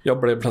jag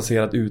blev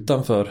placerad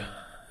utanför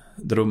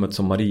det rummet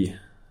som Marie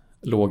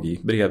låg i,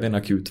 bredvid en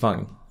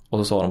akutvagn. Och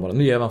så sa de bara,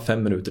 nu ger man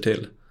 5 minuter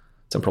till.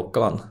 Sen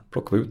plockade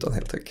vi ut den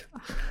helt enkelt.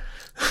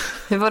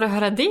 Hur var det att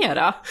höra det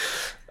då?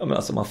 Ja, men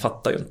alltså man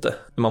fattar ju inte.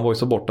 Man var ju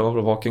så borta, man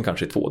var vaken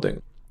kanske i 2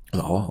 dygn.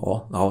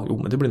 Jo,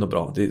 men det blir nog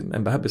bra.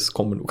 En bebis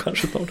kommer nog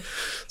kanske snart.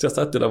 Så jag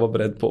satt där och var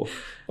beredd på,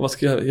 vad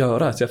ska jag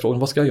göra? Så jag frågade,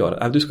 vad ska jag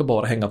göra? Du ska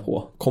bara hänga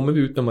på. Kommer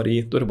vi ut med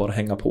Marie, då är det bara att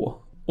hänga på.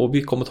 Och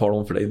vi kommer tala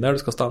om för dig när du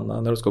ska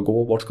stanna, när du ska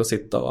gå, vart du ska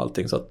sitta och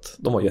allting. Så att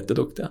de var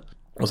jätteduktiga.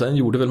 Och sen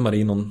gjorde väl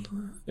Marie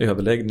någon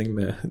överläggning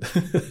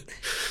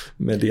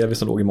med Devi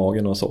som låg i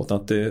magen och sa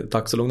att det är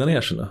dags att lugna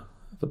ner sig nu.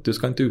 För att du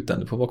ska inte ut än,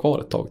 du får vara kvar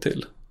ett tag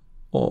till.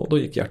 Och då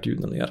gick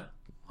hjärtljuden ner.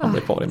 Han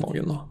blev kvar i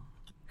magen då.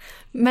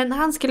 Men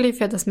han skulle ju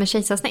födas med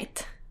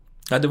kejsarsnitt.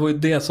 Ja, det var ju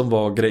det som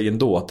var grejen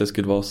då, att det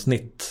skulle vara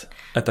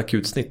ett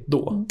akut snitt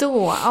då.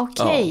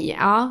 Okej.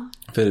 Ja.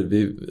 För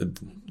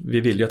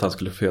vi ville ju att han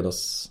skulle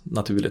födas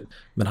naturligt.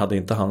 Men hade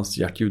inte hans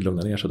hjärtljud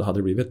lugnat ner sig, då hade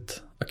det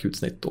blivit akut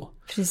snitt då.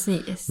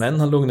 Precis. Men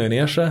han lugnade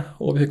ner sig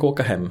och vi fick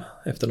åka hem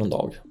efter någon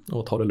dag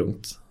och ta det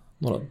lugnt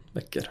några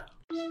veckor.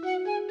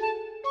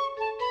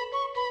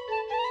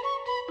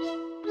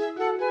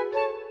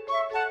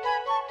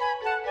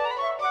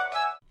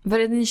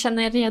 Började ni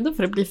känna er redo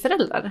för att bli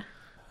föräldrar?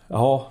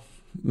 Ja,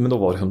 men då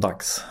var det som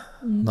dags.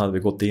 Då hade vi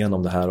gått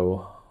igenom det här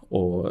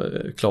och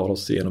klarat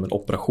oss igenom en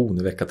operation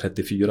i vecka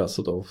 34.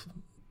 Så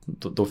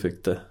då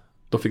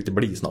fick det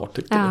bli snart,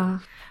 tyckte vi.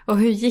 Och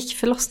hur gick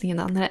förlossningen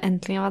då när det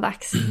äntligen var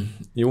dags?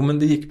 Jo, men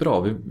det gick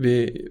bra.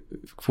 Vi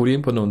får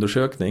in på en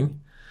undersökning.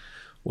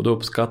 Och då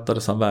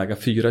uppskattades han väga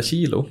 4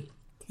 kilo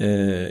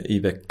i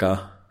vecka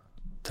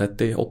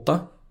 38,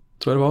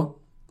 tror jag det var.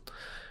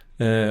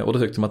 Och då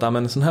tyckte de att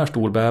en sån här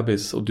stor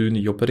bebis och du är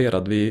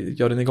nyopererad, vi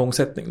gör en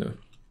igångsättning nu.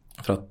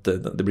 För att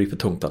det blir för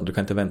tungt, du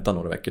kan inte vänta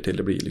några veckor till,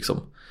 det blir liksom,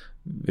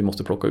 vi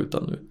måste plocka ut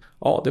den nu.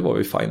 Ja, det var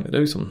ju fine, det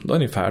är liksom, då är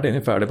ni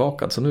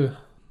färdigbakad, så nu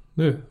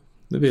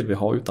vill vi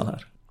ha ut den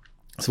här.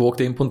 Så vi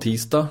åkte in på en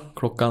tisdag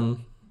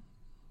klockan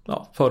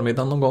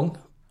förmiddagen någon gång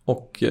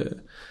och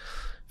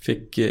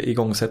fick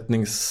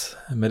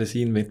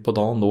igångsättningsmedicin mitt på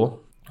dagen då.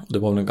 Det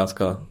var en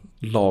ganska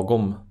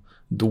lagom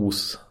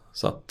dos.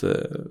 Så att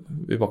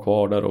vi var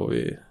kvar där och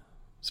vi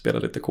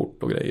spelade lite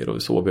kort och grejer och vi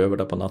sov över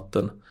där på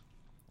natten.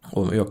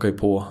 Och vi ökade ju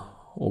på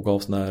och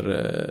gav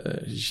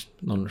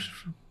någon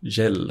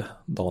gel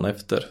dagen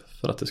efter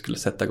för att det skulle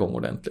sätta igång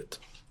ordentligt.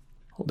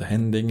 Och det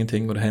hände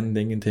ingenting och det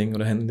hände ingenting och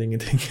det hände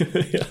ingenting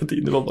hela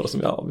tiden. Det var bara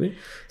som vi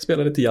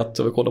spelade lite jatt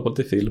och vi kollade på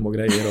lite film och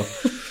grejer.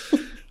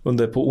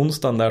 Och på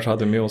onsdagen där så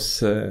hade vi med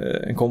oss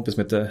en kompis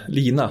som heter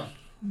Lina.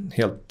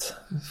 Helt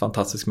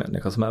fantastisk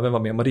människa som även var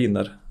med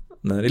Marie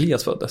när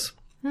Elias föddes.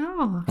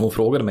 Ja. Hon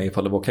frågade mig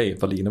ifall det var okej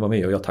ifall Lina var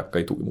med och jag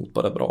tackade och tog emot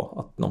bara bra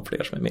att någon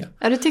fler som är med.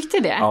 Ja, du tyckte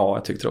det? Ja,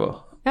 jag tyckte det var.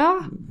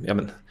 Ja. Ja,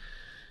 men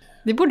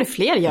det borde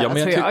fler göra, men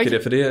jag tycker det,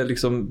 för det är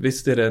liksom,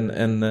 visst är det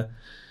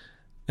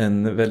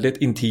en väldigt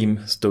intim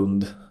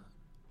stund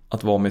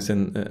att vara med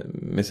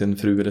sin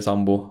fru eller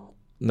sambo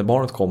när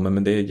barnet kommer,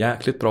 men det är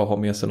jäkligt bra att ha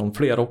med sig någon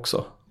fler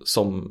också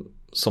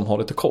som har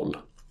lite koll.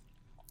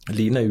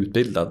 Lina är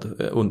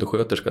utbildad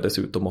undersköterska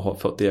dessutom och har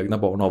fått egna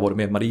barn och har varit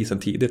med Marie sedan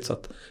tidigt, så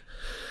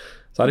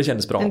det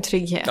kändes bra. En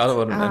trygghet. Ja, det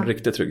var en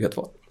riktig trygghet.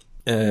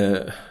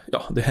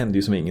 Det hände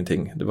ju som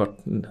ingenting. Det var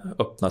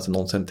öppnat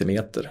någon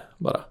centimeter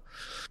bara.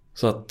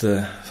 Så att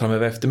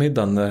framöver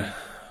eftermiddagen när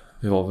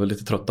vi var väl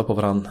lite trötta på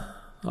varann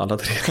alla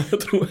 3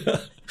 tror jag,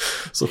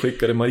 så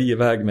skickade Marie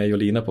iväg mig och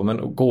Lina på,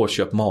 men gå och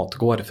köp mat,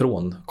 gå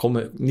härifrån.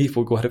 Ni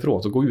får gå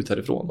härifrån, så gå ut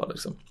härifrån bara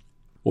liksom.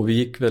 Och vi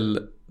gick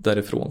väl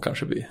därifrån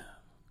kanske vid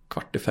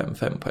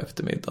 4:45 på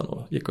eftermiddagen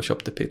och gick och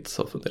köpte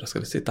pizza och funderade, ska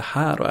vi sitta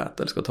här och äta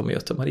eller ska vi ta med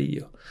oss till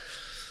Marie?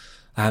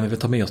 Nej, men vi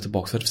tar med oss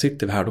tillbaka, för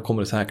sitter vi här då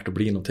kommer det säkert att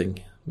bli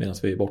någonting medan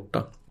vi är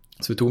borta.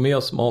 Så vi tog med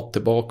oss mat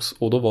tillbaks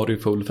och då var det ju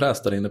full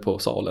fräs där inne på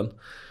salen.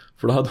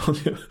 För då hade hon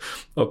ju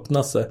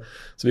öppnat sig.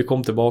 Så vi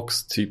kom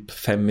tillbaks typ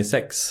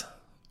 5:06.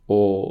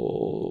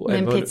 Med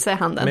en pizza i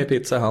handen. Med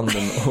pizza i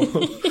handen.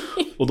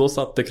 Och då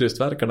satte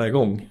krystverkarna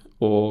igång.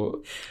 Och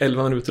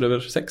 11 minuter över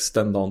 6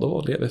 den dagen, då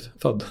var Levi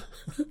född.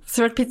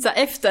 Så var det pizza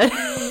efter?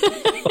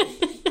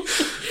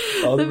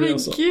 Ja, det blev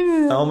så.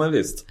 Gud. Ja, men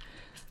visst.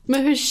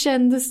 Men hur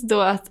kändes då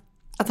att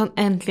han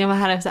äntligen var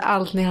här efter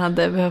allt ni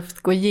hade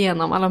behövt gå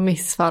igenom, alla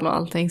missfall och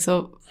allting,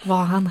 så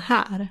var han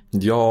här?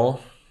 Ja,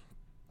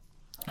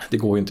 det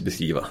går ju inte att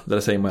beskriva. Där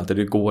säger man alltid,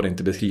 det går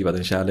inte att beskriva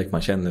den kärlek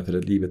man känner för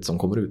det livet som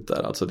kommer ut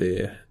där. Alltså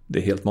det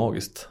är helt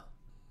magiskt.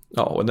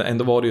 Ja, och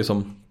ändå var det ju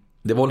som,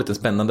 det var lite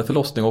spännande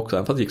förlossning också,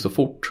 även fast det gick så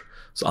fort.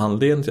 Så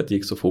anledningen till att det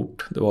gick så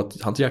fort, det var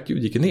att hans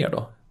hjärtljud gick ner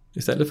då.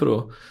 Istället för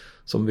att,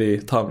 som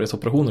vid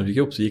tarmledsoperationer gick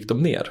upp, så gick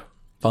de ner.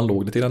 För han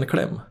låg lite grann i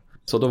kläm.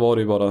 Så då var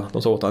det ju bara,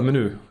 de sa åt honom,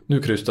 men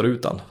nu krystar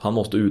ut han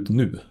måste ut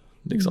nu.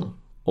 Liksom.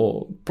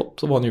 Och plopp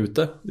så var han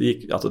ute. Det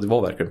gick, alltså det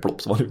var verkligen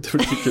plopp så var han ute, för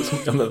det gick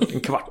som en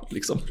kvart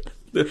liksom.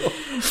 Det var,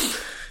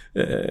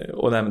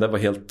 och nej, men det var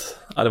helt,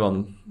 det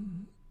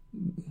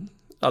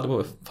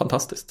var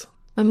fantastiskt.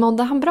 Men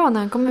mådde han bra när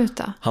han kom ut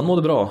då? Han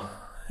mådde bra.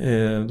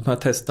 De här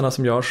testerna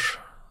som görs,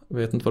 jag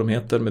vet inte vad de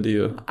heter, men det är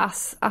ju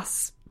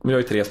de gör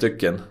ju 3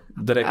 stycken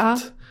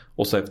direkt,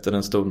 och så efter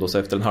en stund och så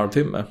efter en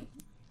halvtimme.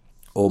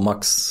 Och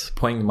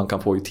maxpoäng man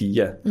kan få är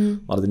 10.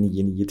 Man hade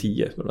 9, 9,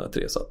 10 med de där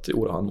 3, så att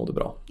han mådde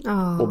bra.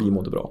 Och vi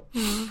mådde bra.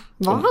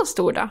 Var han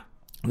stor då?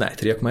 Nej,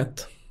 3,1.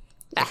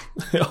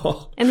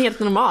 Ja. En helt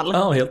normal?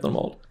 Ja, helt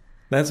normal.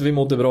 Nej, så vi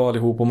mådde bra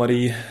allihop, och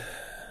Marie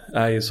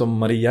är ju som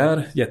Marie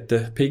är,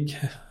 jättepigg.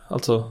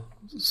 Alltså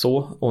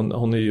så,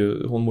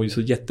 hon mår ju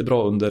så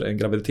jättebra under en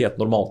graviditet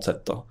normalt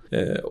sett då.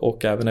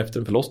 Och även efter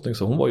en förlossning,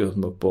 så hon var ju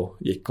uppe och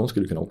gick, hon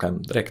skulle kunna åka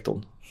hem direkt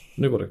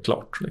nu var det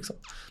klart liksom.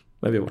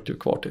 Men vi var ju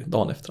kvar till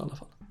dagen efter i alla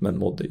fall. Men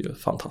mådde ju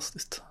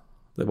fantastiskt.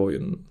 Det var ju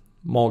en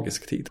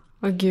magisk tid.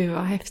 Åh gud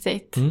vad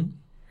häftigt.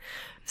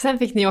 Sen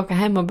fick ni åka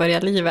hem och börja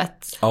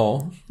livet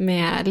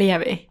med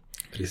Levi.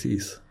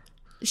 Precis.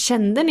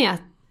 Kände ni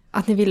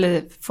att ni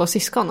ville få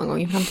syskon någon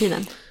gång i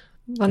framtiden?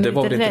 Det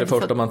var väl inte det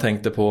första man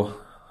tänkte på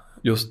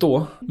just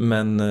då.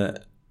 Men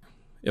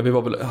jag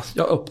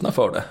öppnade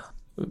för det.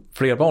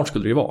 Fler barn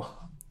skulle det ju vara.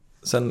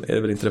 Sen är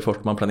det väl inte det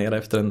första man planerar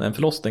efter en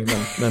förlossning.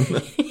 Men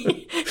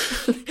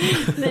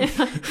Nej,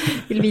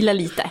 vill vila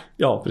lite.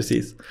 Ja,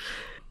 precis.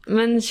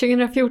 Men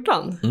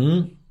 2014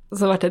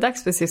 så var det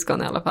dags för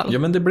syskon i alla fall. Ja,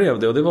 men det blev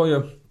det. Och det var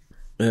ju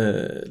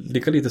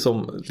lika lite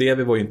som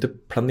Levi var ju inte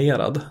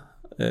planerad,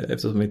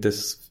 eftersom vi inte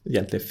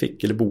egentligen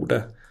fick eller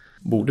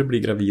borde bli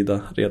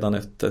gravida redan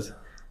efter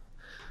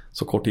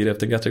så kort tid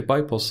efter gastric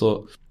bypass.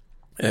 Så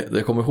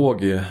jag kommer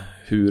ihåg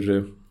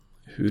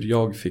hur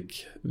jag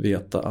fick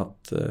veta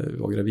att vi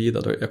var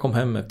gravida. Jag kom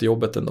hem efter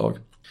jobbet en dag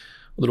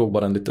och det låg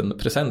bara en liten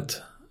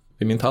present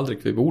vid min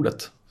tallrik vid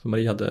bordet. För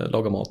Marie hade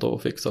lagat mat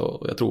och fixat,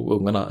 och jag tror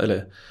ungarna,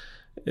 eller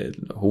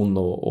hon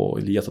och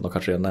Elias, de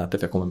kanske redan ätit,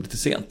 för jag kom hem lite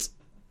sent.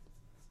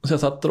 Så jag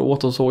satt där och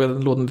åt och såg att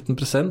det låg en liten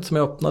present som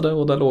jag öppnade,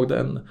 och där låg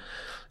det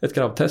ett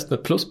gravtest med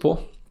ett plus på.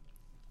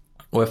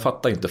 Och jag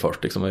fattade inte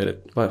först liksom, är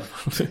det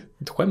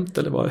ett skämt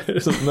eller vad är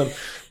det? Men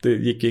det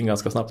gick in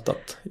ganska snabbt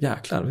att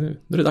jäklar, nu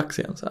är det dags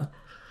igen så här.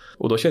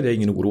 Och då kände jag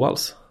ingen oro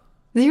alls.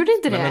 Det gjorde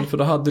inte det? Men för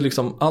då hade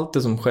liksom allt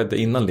det som skedde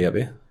innan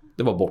Levi,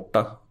 det var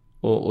borta.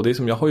 Och det är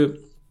som jag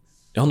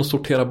har nog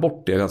sorterat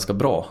bort det ganska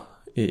bra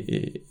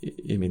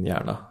i min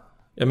hjärna.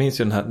 Jag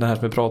minns ju den här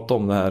som vi pratade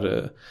om, det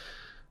här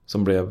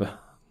som blev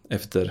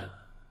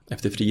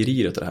efter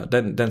frieriet och det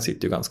här. Den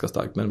sitter ju ganska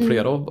starkt. Men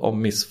flera av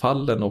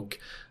missfallen och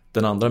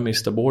den andra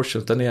Mr.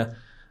 Abortion, den är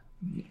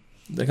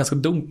ganska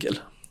dunkel.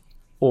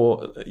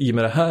 Och i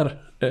med det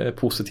här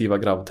positiva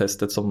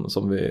gravtestet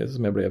som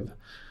jag blev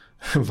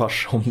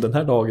vars om den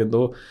här dagen,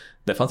 då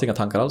det fanns inga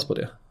tankar alls på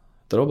det.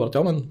 Det var bara att,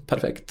 ja men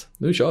perfekt,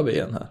 nu kör vi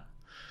igen här.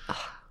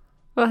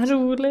 Vad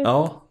roligt.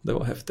 Ja, det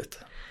var häftigt.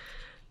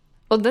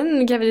 Och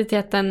den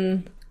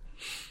graviditeten,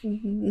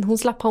 hon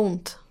slapp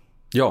ont.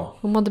 Ja.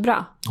 Hon mådde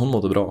bra. Hon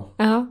mådde bra.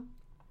 Ja.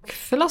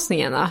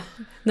 Förlossningen då?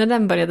 När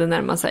den började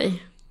närma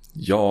sig?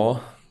 Ja,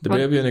 det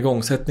blev ju en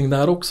igångsättning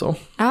där också.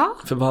 Ja.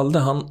 För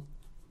Valde,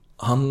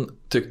 han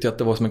tyckte att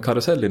det var som en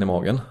karusell in i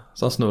magen.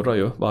 Så han snurrade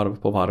ju varv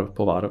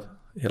på varv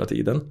hela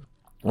tiden.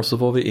 Och så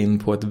var vi in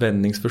på ett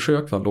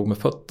vändningsförsök, för han låg med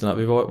fötterna.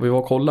 Vi var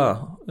och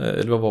kolla,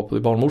 eller vi var på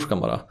barnmorskan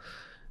bara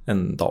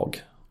en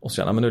dag. Och så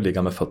kände men nu ligger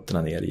han med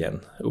fötterna ner igen,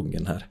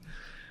 ungen här.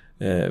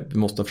 Vi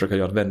måste försöka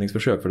göra ett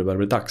vändningsförsök, för det börjar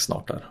bli dags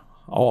snart där.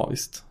 Ja,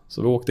 visst.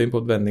 Så vi åkte in på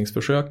ett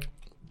vändningsförsök.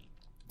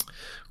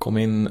 Kom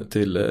in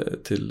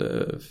till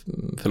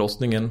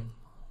förlossningen.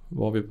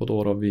 Var vi på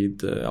då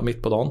vid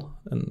mitt på dagen.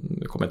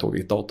 Jag kommer inte ihåg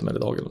vilket datum eller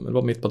dag, men det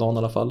var mitt på dagen i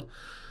alla fall.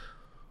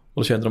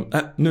 Och då kände de,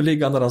 nu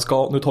ligger han där han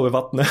ska, nu tar vi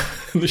vattnet,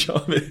 nu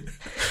kör vi.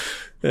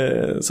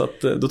 Så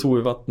att då tog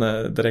vi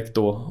vattnet direkt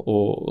då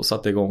och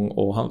satte igång,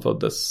 och han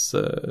föddes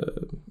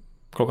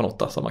klockan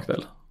 8 samma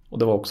kväll. Och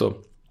det var också,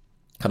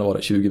 kan det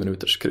vara 20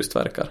 minuters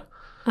krystverkar.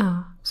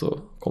 Så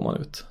kom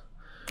han ut.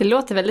 Det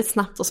låter väldigt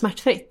snabbt och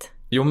smärtfritt.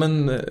 Jo,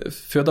 men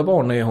föda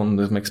barn är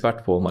hon som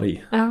expert på,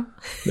 Marie. Ja.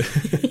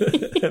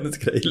 Hennes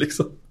grej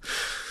liksom.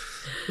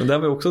 Men det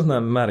var också en sån här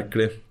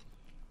märklig,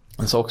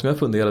 en sak som jag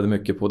funderade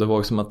mycket på. Det var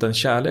ju som att den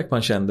kärlek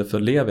man kände för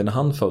Levi när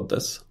han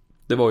föddes,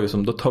 det var ju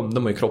som, då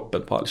tömde man ju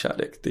kroppen på all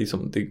kärlek. Det är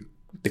som,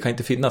 det kan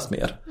inte finnas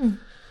mer.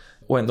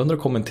 Och ändå när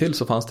det kom en till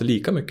så fanns det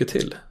lika mycket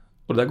till.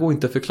 Och det där går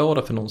inte att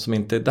förklara för någon som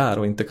inte är där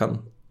och inte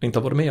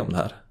har varit med om det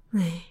här.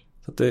 Nej.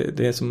 Så att det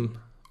är som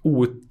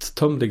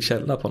outtömlig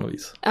källa på något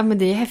vis. Ja, men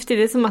det är häftigt.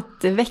 Det är som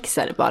att det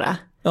växer bara.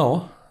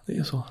 Ja, det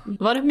är så.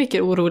 Var du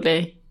mycket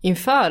orolig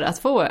inför att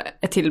få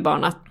ett till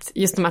barn, att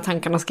just de här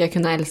tankarna, ska jag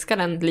kunna älska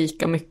den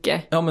lika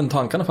mycket? Ja, men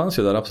tankarna fanns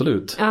ju där,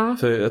 absolut. Ja.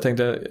 För jag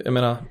tänkte, jag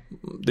menar,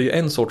 det är ju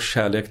en sorts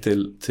kärlek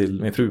till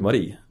min fru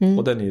Marie.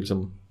 Och den är ju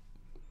liksom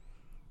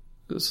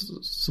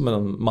som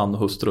en man och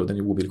hustru, den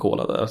är ju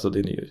ovillkorad. Alltså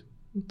den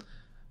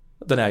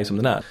är ju som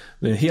den är.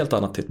 Det är helt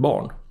annat till ett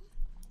barn.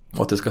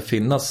 Och att det ska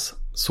finnas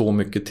så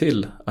mycket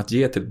till att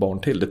ge till ett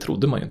barn till, det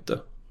trodde man ju inte.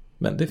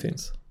 Men det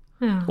finns.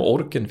 Ja. Och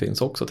orken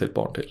finns också till ett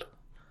barn till.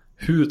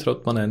 Hur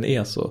trött man än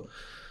är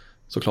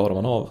så klarar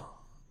man av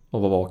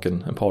att vara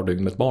vaken ett par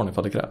dygn med ett barn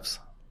ifall det krävs.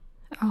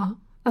 Ja,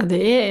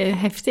 det är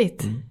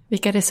häftigt.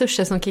 Vilka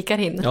resurser som kickar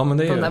in men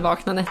det är de där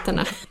vakna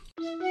nätterna.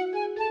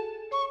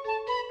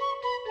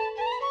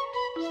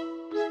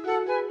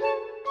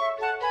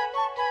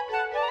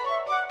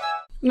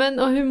 Men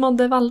och hur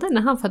mådde Valde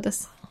när han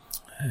föddes?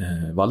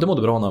 Valde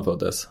mådde bra när han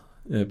föddes.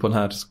 På den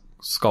här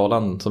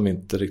skalan som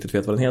inte riktigt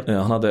vet vad den heter.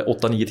 Han hade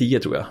 8, 9, 10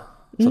 tror jag.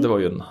 Så det var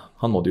ju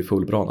han mådde ju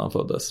full bra när han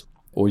föddes.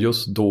 Och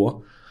just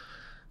då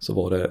så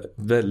var det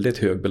väldigt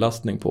hög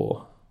belastning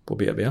på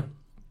BB.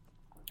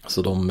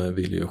 Så de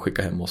ville ju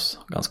skicka hem oss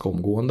ganska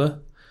omgående.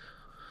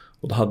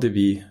 Och då hade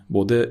vi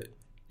både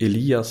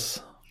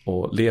Elias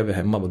och Levi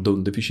hemma var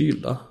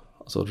dunderförkylda.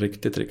 Alltså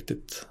riktigt,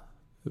 riktigt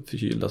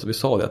förkylda. Så vi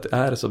sa det att det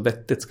är så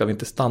vettigt, ska vi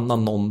inte stanna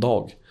någon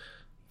dag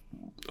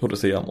och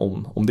se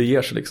om det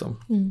ger sig liksom.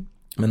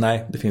 Men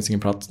nej, det finns ingen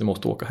plats, ni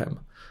måste åka hem.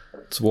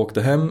 Så vi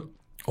åkte hem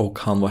och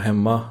han var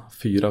hemma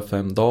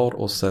 4-5 dagar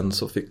och sen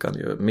så fick han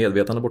ju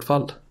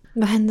medvetandebortfall.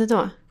 Vad hände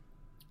då?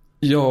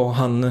 Ja,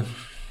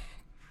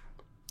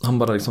 han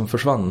bara liksom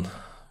försvann.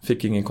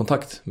 Fick ingen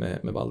kontakt med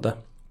Valde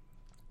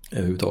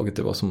överhuvudtaget.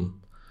 Det var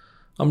som,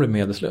 han blev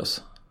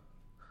medvetslös.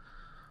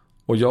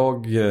 Och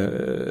jag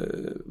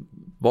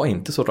var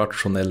inte så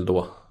rationell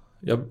då.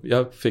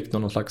 Jag fick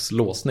någon slags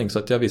låsning så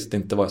att jag visste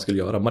inte vad jag skulle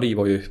göra. Marie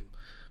var ju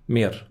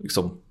mer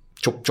liksom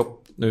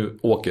chop, nu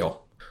åker jag.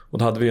 Och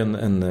då hade vi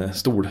en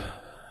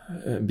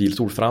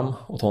bilstol fram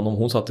åt honom.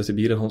 Hon satte sig i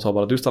bilen. Hon sa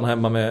bara, du stannar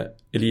hemma med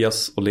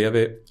Elias och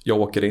Levi. Jag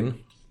åker in.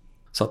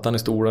 Satt han i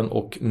stolen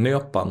och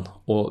nöp han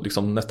och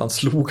liksom nästan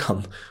slog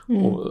han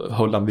och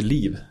höll han vid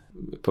liv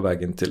på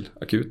vägen till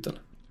akuten.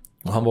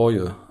 Och han var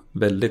ju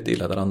väldigt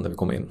illa däran när vi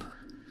kom in.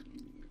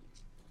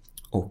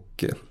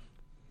 Och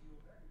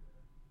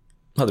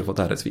hade fått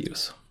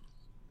RS-virus.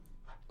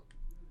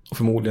 Och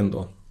förmodligen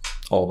då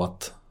av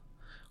att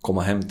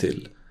komma hem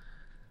till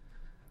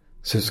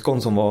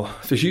syskon som var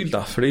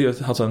förkylda. För det är ju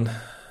alltså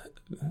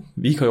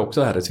vi har ju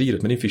också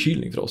RS-virus, men det är en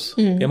förkylning för oss.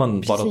 Är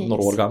man bara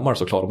några år gammal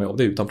så klarar man av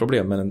det utan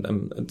problem.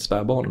 Men ett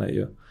spädbarn är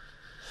ju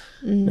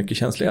mycket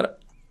känsligare.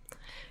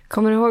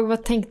 Kommer du ihåg,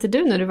 vad tänkte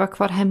du när du var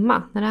kvar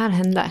hemma när det här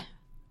hände?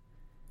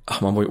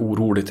 Man var ju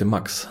orolig till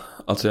max.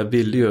 Alltså jag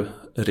ville ju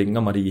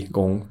ringa Marie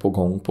gång på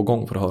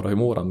gång för att höra hur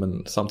mår han.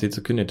 Men samtidigt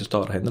så kunde jag inte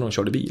störa henne när hon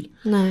körde bil.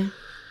 Nej.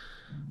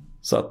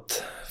 Så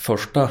att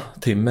första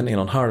timmen,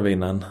 1,5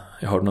 innan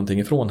jag hörde någonting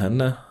ifrån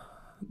henne,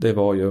 det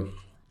var ju,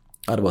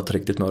 det var ett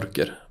riktigt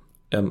mörker.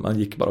 Man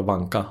gick bara och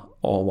vanka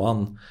av och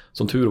an.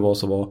 Som tur var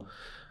så var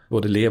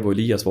både Lev och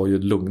Elias var ju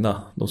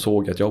lugna. De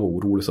såg att jag var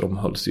orolig så de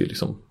höll sig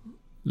liksom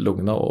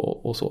lugna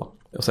och så.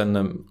 Och sen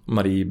när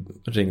Marie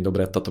ringde och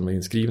berättade att de var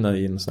inskrivna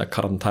i en sån här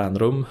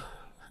karantänrum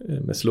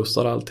med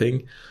slussar och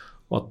allting.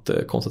 Och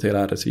att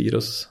konstatera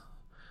RS-virus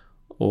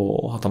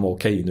och att han var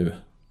okej nu.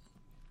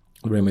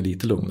 Då blev man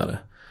lite lugnare.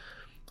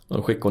 Och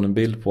då skickade hon en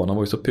bild på honom. Han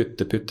var ju så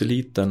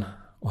pytteliten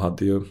och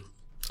hade ju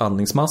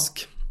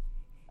andningsmask.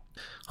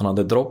 Han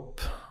hade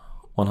dropp.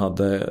 Och han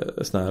hade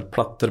såna här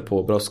plattor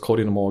på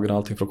bröstkorgen och magen och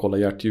allting för att kolla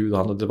hjärtljud.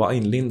 Och det var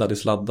inlindad i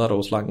sladdar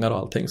och slangar och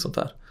allting sånt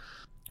där.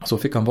 Så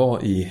fick han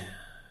vara i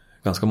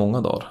ganska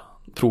många dagar.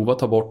 Prova att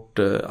ta bort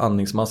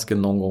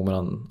andningsmasken någon gång, men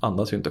han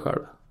andas ju inte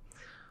själv.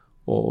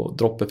 Och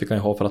droppet fick han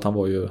ju ha för att han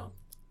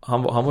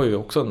var ju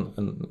också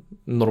en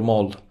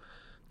normal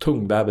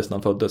tung bebis när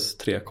han föddes,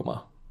 3,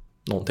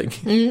 någonting.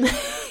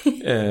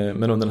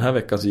 Men under den här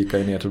veckan så gick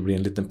jag ner till att bli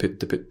en liten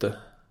pytte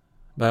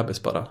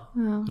bebis bara.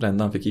 Ja. Det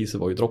enda han fick i sig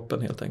var ju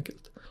droppen helt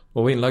enkelt.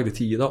 Och var inlagd i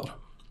 10 dagar.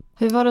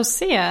 Hur var det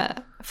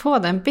att få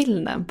den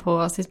bilden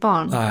på sitt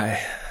barn? Nej.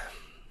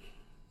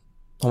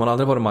 Har man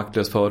aldrig varit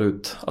maktlös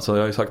förut? Alltså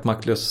jag har ju sagt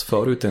maktlös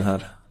förut i det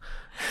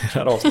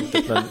här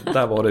avsnittet. Men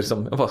där var det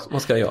liksom,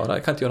 vad ska jag göra?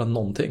 Jag kan inte göra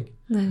någonting.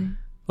 Nej.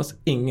 Fast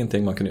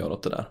ingenting man kunde göra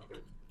åt det där.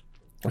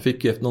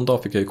 Någon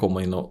dag fick jag ju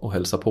komma in och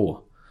hälsa på.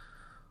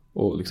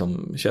 Och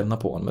liksom känna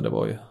på honom. Men det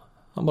var ju,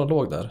 han bara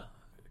låg där.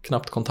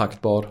 Knappt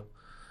kontaktbar.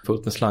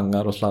 Fullt med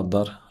slangar och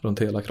sladdar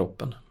runt hela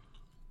kroppen.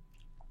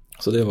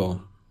 Så det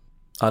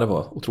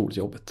var otroligt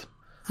jobbigt.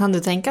 Han du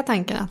tänka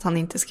tanken att han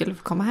inte skulle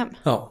få komma hem?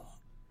 Ja.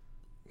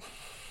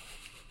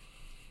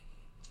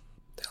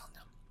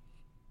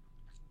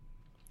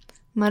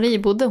 Marie,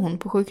 bodde hon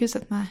på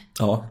sjukhuset med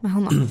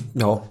honom?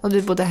 Ja. Och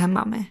du bodde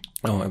hemma med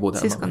jag bodde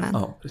syskonen? Hemma.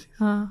 Ja, precis.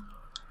 Ja.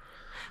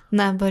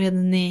 När började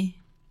ni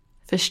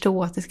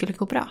förstå att det skulle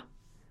gå bra?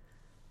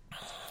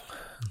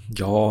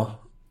 Ja,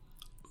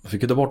 jag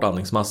fick ju ta bort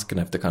andningsmasken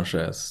efter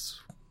kanske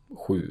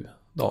 7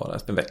 dagar,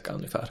 efter en vecka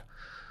ungefär.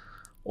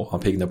 Och han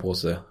piggade på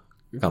sig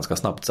ganska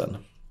snabbt sen.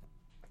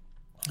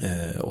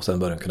 Och sen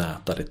började han kunna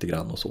äta lite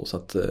grann och så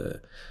att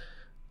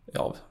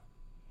ja,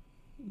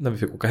 när vi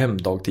fick åka hem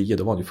dag 10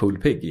 då var han ju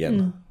fullpigg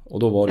igen. Och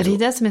då var det är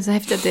det som är så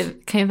häftigt, att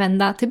det kan ju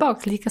vända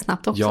tillbaka lika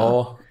snabbt också.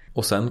 Ja,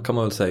 och sen kan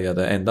man väl säga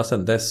det, ända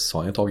sedan dess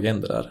har han tagit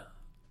igen det där.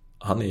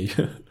 Han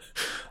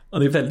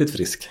är väldigt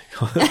frisk.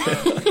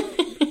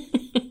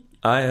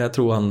 Nej, jag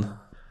tror han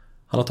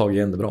har tagit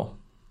igen det bra.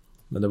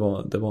 Men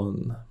det var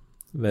en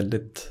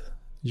väldigt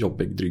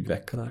jobbig dryg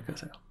vecka där, kan jag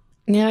säga.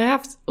 Ni har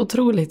haft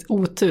otroligt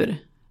otur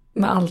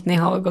med allt ni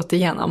har gått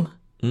igenom.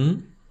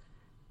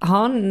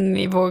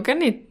 Vågar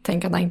ni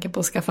tänka tanken på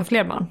att skaffa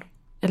fler barn?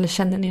 Eller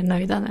känner ni er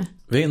nöjda nu?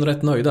 Vi är nog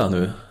rätt nöjda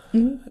nu.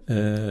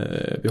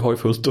 Vi har ju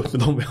fullt upp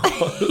med dem vi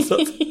har. Så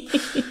att,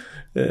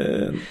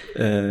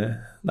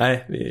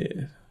 nej,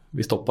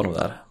 vi stoppar dem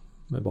där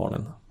med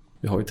barnen.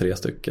 Vi har ju 3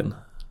 stycken.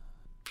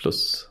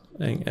 Plus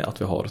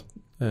att vi har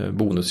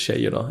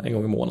bonustjejer då, en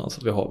gång i månaden.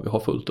 Så vi har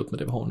fullt upp med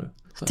det vi har nu.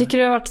 Så. Tycker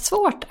du det har varit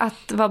svårt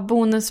att vara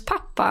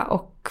bonuspappa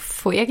och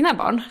få egna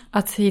barn?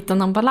 Att hitta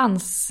någon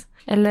balans?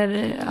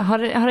 Eller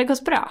har det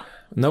gått bra?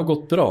 Det har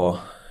gått bra.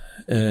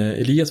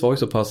 Elias var ju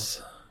så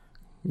pass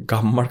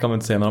gammal, kan man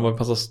inte säga, men han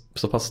var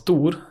så pass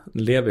stor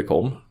när Levi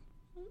kom.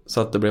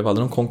 Så att det blev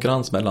aldrig någon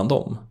konkurrens mellan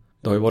dem.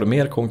 Det har ju varit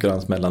mer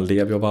konkurrens mellan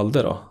Levi och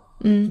Valde då.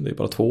 Det är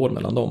bara 2 år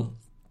mellan dem.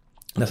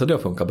 Så det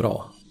har funkat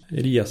bra.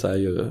 Elias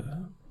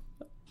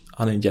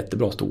han är en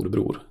jättebra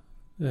storebror.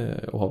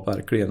 Och har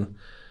verkligen,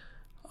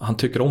 han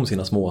tycker om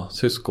sina små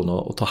syskon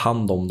och tar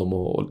hand om dem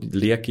och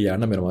leker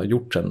gärna med dem. Han har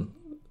gjort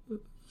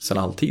sen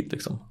alltid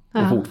liksom.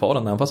 Och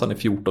fortfarande, även fast han är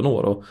 14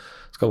 år och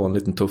ska vara en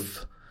liten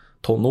tuff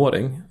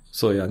tonåring,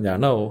 så är han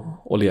gärna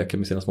och leker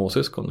med sina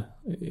småsyskon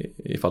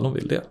ifall de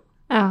vill det.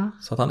 Ja.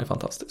 Så att han är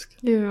fantastisk.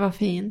 Gud, vad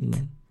fint.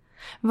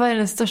 Vad är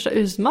den största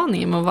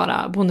utmaningen med att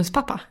vara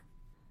bonuspappa?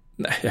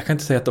 Nej, jag kan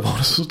inte säga att det var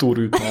en så stor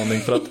utmaning,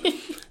 för att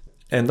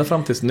ända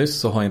fram tills nyss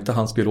så har inte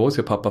hans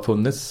biologiska pappa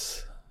funnits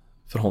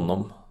för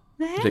honom.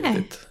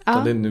 Riktigt.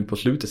 Det är nu på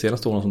slutet,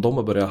 senaste åren, som de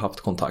har börjat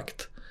haft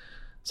kontakt.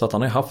 Så att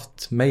han har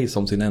haft mig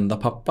som sin enda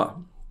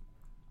pappa.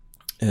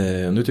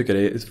 Nu tycker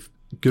jag det är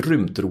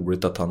grymt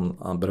roligt att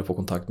han börjar få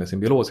kontakt med sin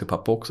biologiska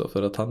pappa också.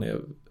 För att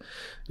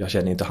jag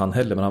känner inte han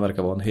heller, men han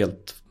verkar vara en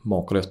helt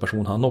makalös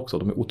person han också.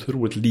 De är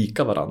otroligt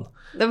lika varann.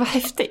 Det var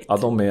häftigt.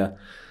 Ja,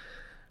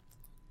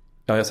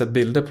 jag har sett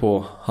bilder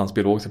på hans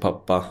biologiska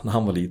pappa när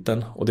han var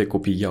liten. Och det är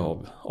kopia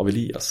av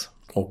Elias.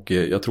 Och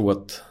jag tror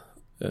att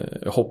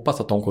jag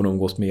hoppas att de kommer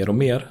umgås mer och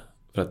mer.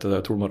 För att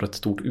jag tror de har rätt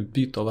stort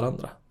utbyte av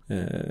varandra.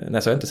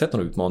 Nej, så jag har inte sett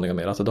några utmaningar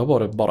mer. Alltså det har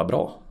varit bara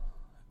bra.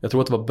 Jag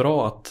tror att det var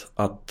bra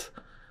att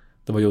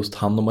det var just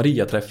han och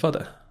Maria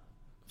träffade.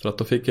 För att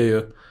då fick jag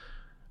ju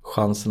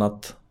chansen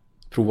att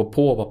prova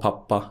på att vara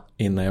pappa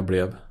innan jag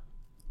blev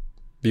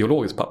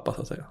biologisk pappa,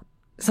 så att säga.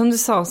 Som du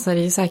sa, så är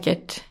det ju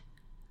säkert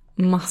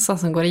massa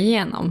som går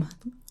igenom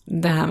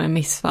det här med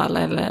missfall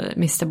eller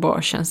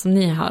missabortion som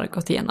ni har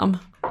gått igenom.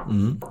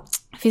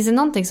 Finns det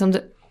någonting som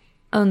du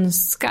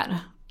önskar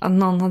att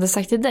någon hade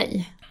sagt till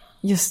dig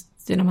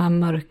just i de här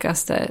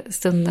mörkaste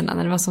stunderna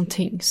när det var som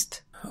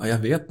tyngst? Ja, jag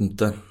vet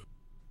inte.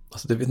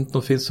 Alltså, det vet inte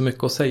om det finns så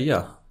mycket att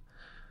säga.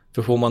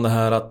 För får man det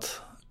här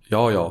att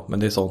ja, men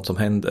det är sånt som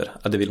händer.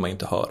 Ja, det vill man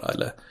inte höra.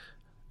 Eller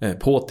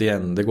påt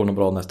igen, det går nog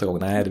bra nästa gång.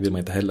 Nej, det vill man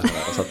inte heller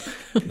höra. Så att,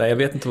 nej, jag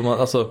vet inte vad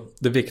alltså,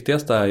 det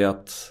viktigaste är ju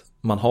att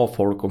man har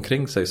folk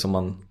omkring sig som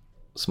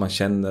man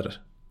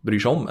känner bryr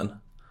sig om en.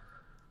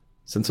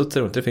 Sen så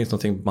tror jag inte det finns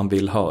någonting man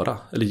vill höra.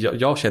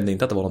 Eller jag kände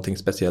inte att det var någonting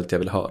speciellt jag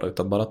ville höra,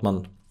 utan bara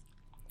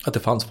att det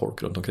fanns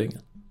folk runt omkring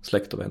en.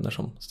 Släkt och vänner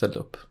som ställde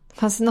upp.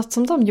 Fanns det något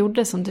som de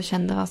gjorde som du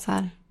kände var så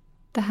här,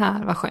 det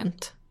här var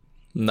skönt?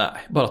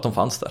 Nej, bara att de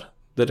fanns där.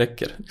 Det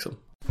räcker liksom.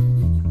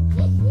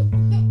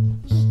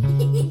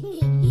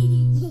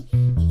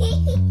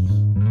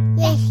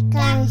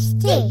 Veckans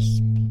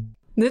tips.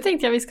 Nu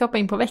tänkte jag vi ska hoppa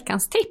in på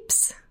veckans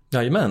tips.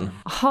 Jajamän.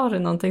 Har du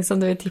någonting som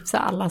du vill tipsa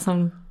alla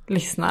som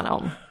lyssnar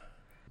om?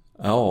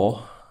 Ja,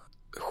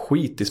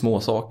 skit i små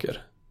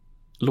saker.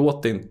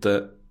 Låt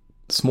inte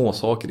små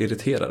saker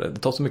irritera dig. Det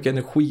tar så mycket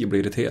energi att bli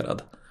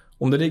irriterad.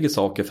 Om det ligger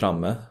saker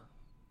framme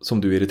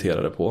som du är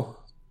irriterad på,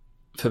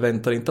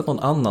 förvänta dig inte att någon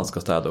annan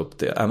ska städa upp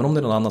det. Även om det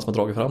är någon annan som har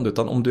dragit fram det.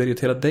 Utan om du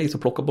irriterar dig, så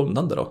plocka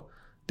undan det då.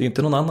 Det är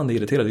inte någon annan det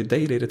irriterar, det är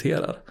dig det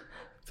irriterar.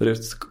 För det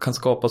kan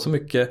skapa så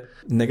mycket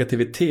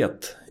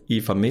negativitet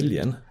i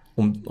familjen.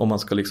 Om man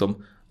ska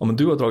liksom, om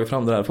du har dragit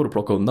fram det här, får du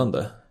plocka undan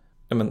det.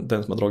 Ja, men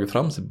den som har dragit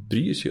fram sig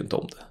bryr sig ju inte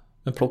om det.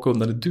 Men plocka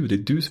undan det är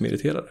du som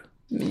irriterar.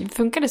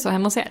 Funkar det så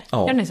hemma hos er?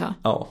 Ja. Gör ni så?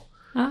 Ja.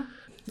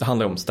 Det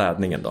handlar om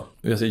städningen då.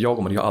 Jag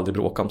och Maria har aldrig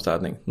bråkat om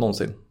städning.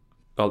 Någonsin.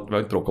 Jag har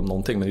inte bråkat om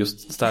någonting. Men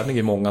just städning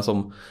är många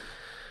som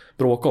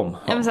bråkar om.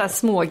 Ja, men så här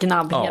små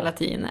gnabb hela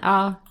tiden.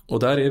 Ja. Och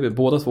där är vi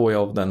båda två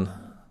av den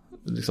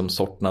liksom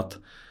sorten att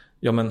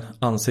men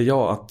anser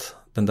jag att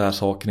den där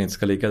saken inte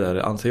ska ligga där,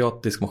 anser jag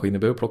att diskmaskinen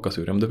behöver plockas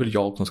ur, men det är väl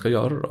jag som ska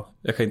göra det då.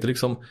 Jag kan inte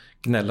liksom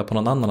gnälla på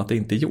någon annan att det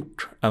inte är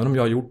gjort. Även om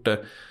jag har gjort det,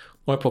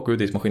 om jag plockar ur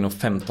diskmaskinen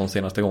 15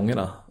 senaste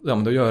gångerna,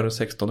 men då gör jag det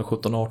 16,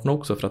 17, 18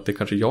 också, för att det är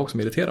kanske jag som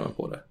irriterar mig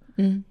på det.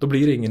 Då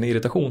blir det ingen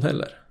irritation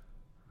heller.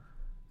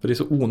 För det är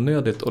så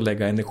onödigt att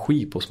lägga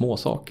energi på små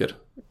saker.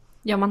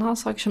 Ja, man har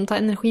saker som tar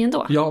energi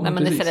ändå när man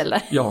precis. är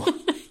förälder. Ja.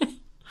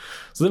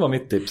 Så det var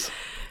mitt tips.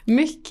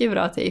 Mycket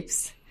bra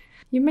tips.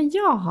 Jo, men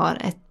jag har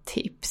ett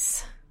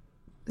tips.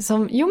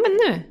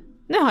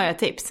 Nu har jag ett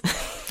tips.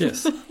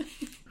 Yes.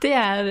 Det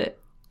är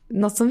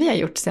något som vi har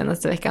gjort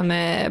senaste veckan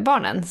med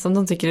barnen som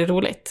de tycker är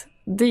roligt.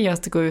 Det är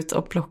att gå ut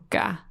och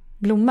plocka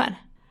blommor.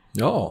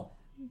 Ja.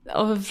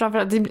 Och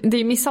framförallt, det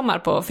är midsommar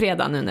på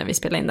fredag nu när vi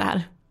spelar in det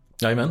här.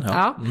 Jajamän, ja.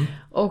 Ja.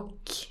 Och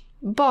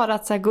bara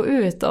att så här, gå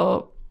ut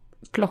och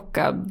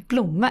plocka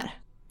blommor.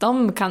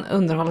 De kan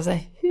underhålla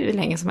sig hur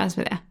länge som helst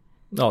med det.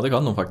 Ja, det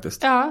kan de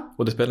faktiskt. Ja.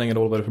 Och det spelar ingen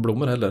roll vad det är för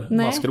blommor heller.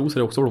 Nej. Maskrosor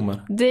är också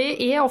blommor.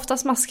 Det är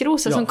oftast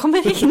maskrosor som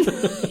kommer in.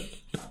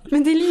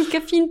 Men det är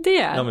lika fint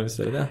det. Ja, men visst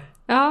är det.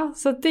 Ja,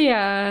 så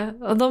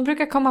och de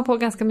brukar komma på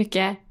ganska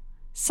mycket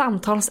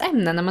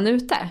samtalsämnen när man är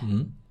ute.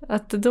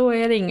 Att då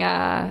är det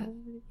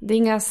är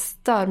inga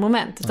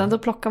störmoment, utan då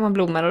plockar man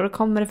blommor och då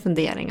kommer det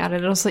funderingar,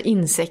 eller de ser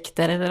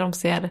insekter, eller de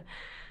ser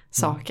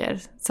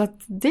saker. Så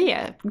att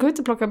gå ut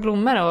och plocka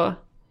blommor och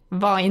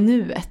vara i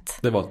nuet.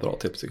 Det var ett bra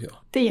tips tycker jag.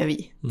 Det gör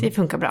vi. Det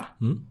funkar bra.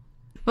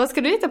 Vad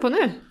ska du hitta på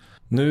nu?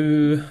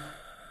 Nu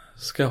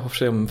ska jag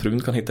se om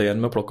frun kan hitta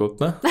igen mig och plocka upp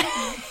mig.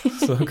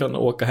 Så jag kan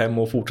åka hem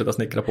och fortsätta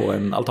snickra på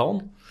en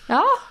altan.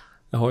 Ja.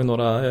 Jag har ju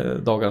några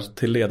dagar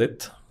till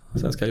ledigt.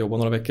 Sen ska jag jobba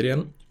några veckor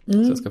igen. Så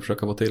jag ska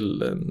försöka få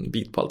till en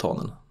bit på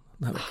altanen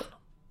den här veckan.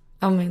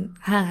 Ja, men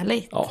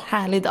härligt. Ja.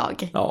 Härlig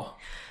dag. Ja.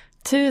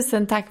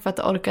 Tusen tack för att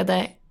du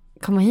orkade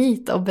komma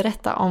hit och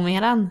berätta om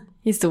eran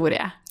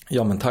historia.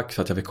 Ja, men tack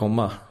för att jag fick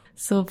komma.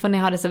 Så får ni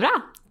ha det så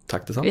bra.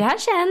 Tack detsamma. Vi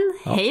hörs sen.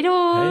 Ja. Hej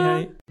då! Hej,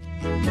 hej.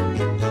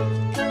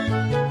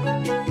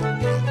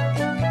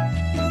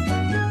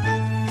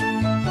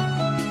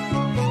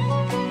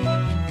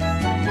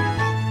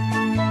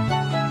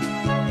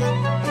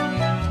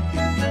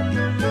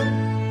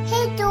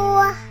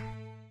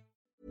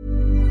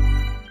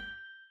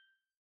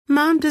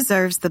 Mom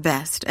deserves the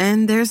best,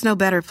 and there's no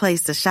better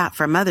place to shop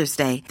for Mother's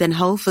Day than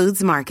Whole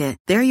Foods Market.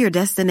 They're your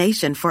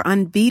destination for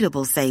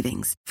unbeatable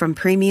savings, from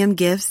premium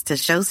gifts to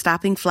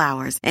show-stopping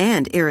flowers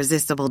and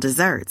irresistible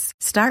desserts.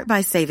 Start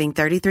by saving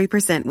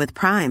 33% with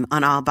Prime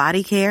on all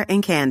body care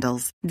and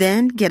candles.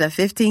 Then get a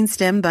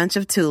 15-stem bunch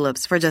of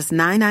tulips for just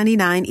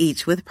 $9.99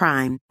 each with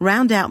Prime.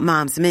 Round out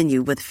Mom's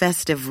menu with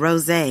festive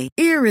rosé,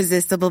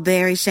 irresistible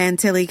berry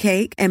chantilly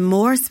cake, and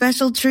more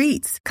special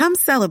treats. Come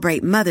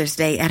celebrate Mother's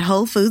Day at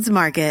Whole Foods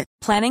Market.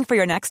 Planning for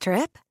your next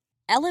trip?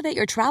 Elevate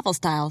your travel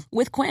style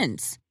with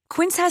Quince.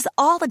 Quince has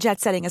all the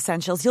jet-setting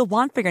essentials you'll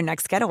want for your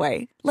next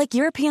getaway, like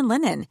European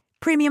linen,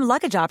 premium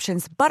luggage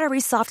options, buttery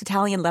soft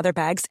Italian leather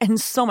bags,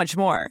 and so much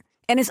more.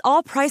 And is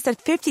all priced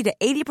at 50 to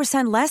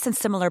 80% less than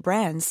similar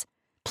brands.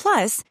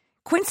 Plus,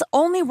 Quince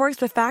only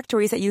works with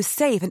factories that use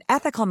safe and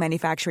ethical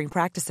manufacturing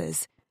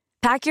practices.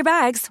 Pack your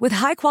bags with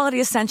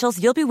high-quality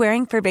essentials you'll be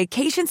wearing for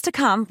vacations to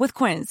come with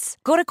Quince.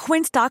 Go to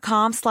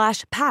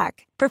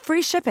quince.com/pack for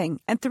free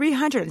shipping and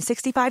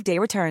 365-day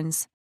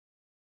returns.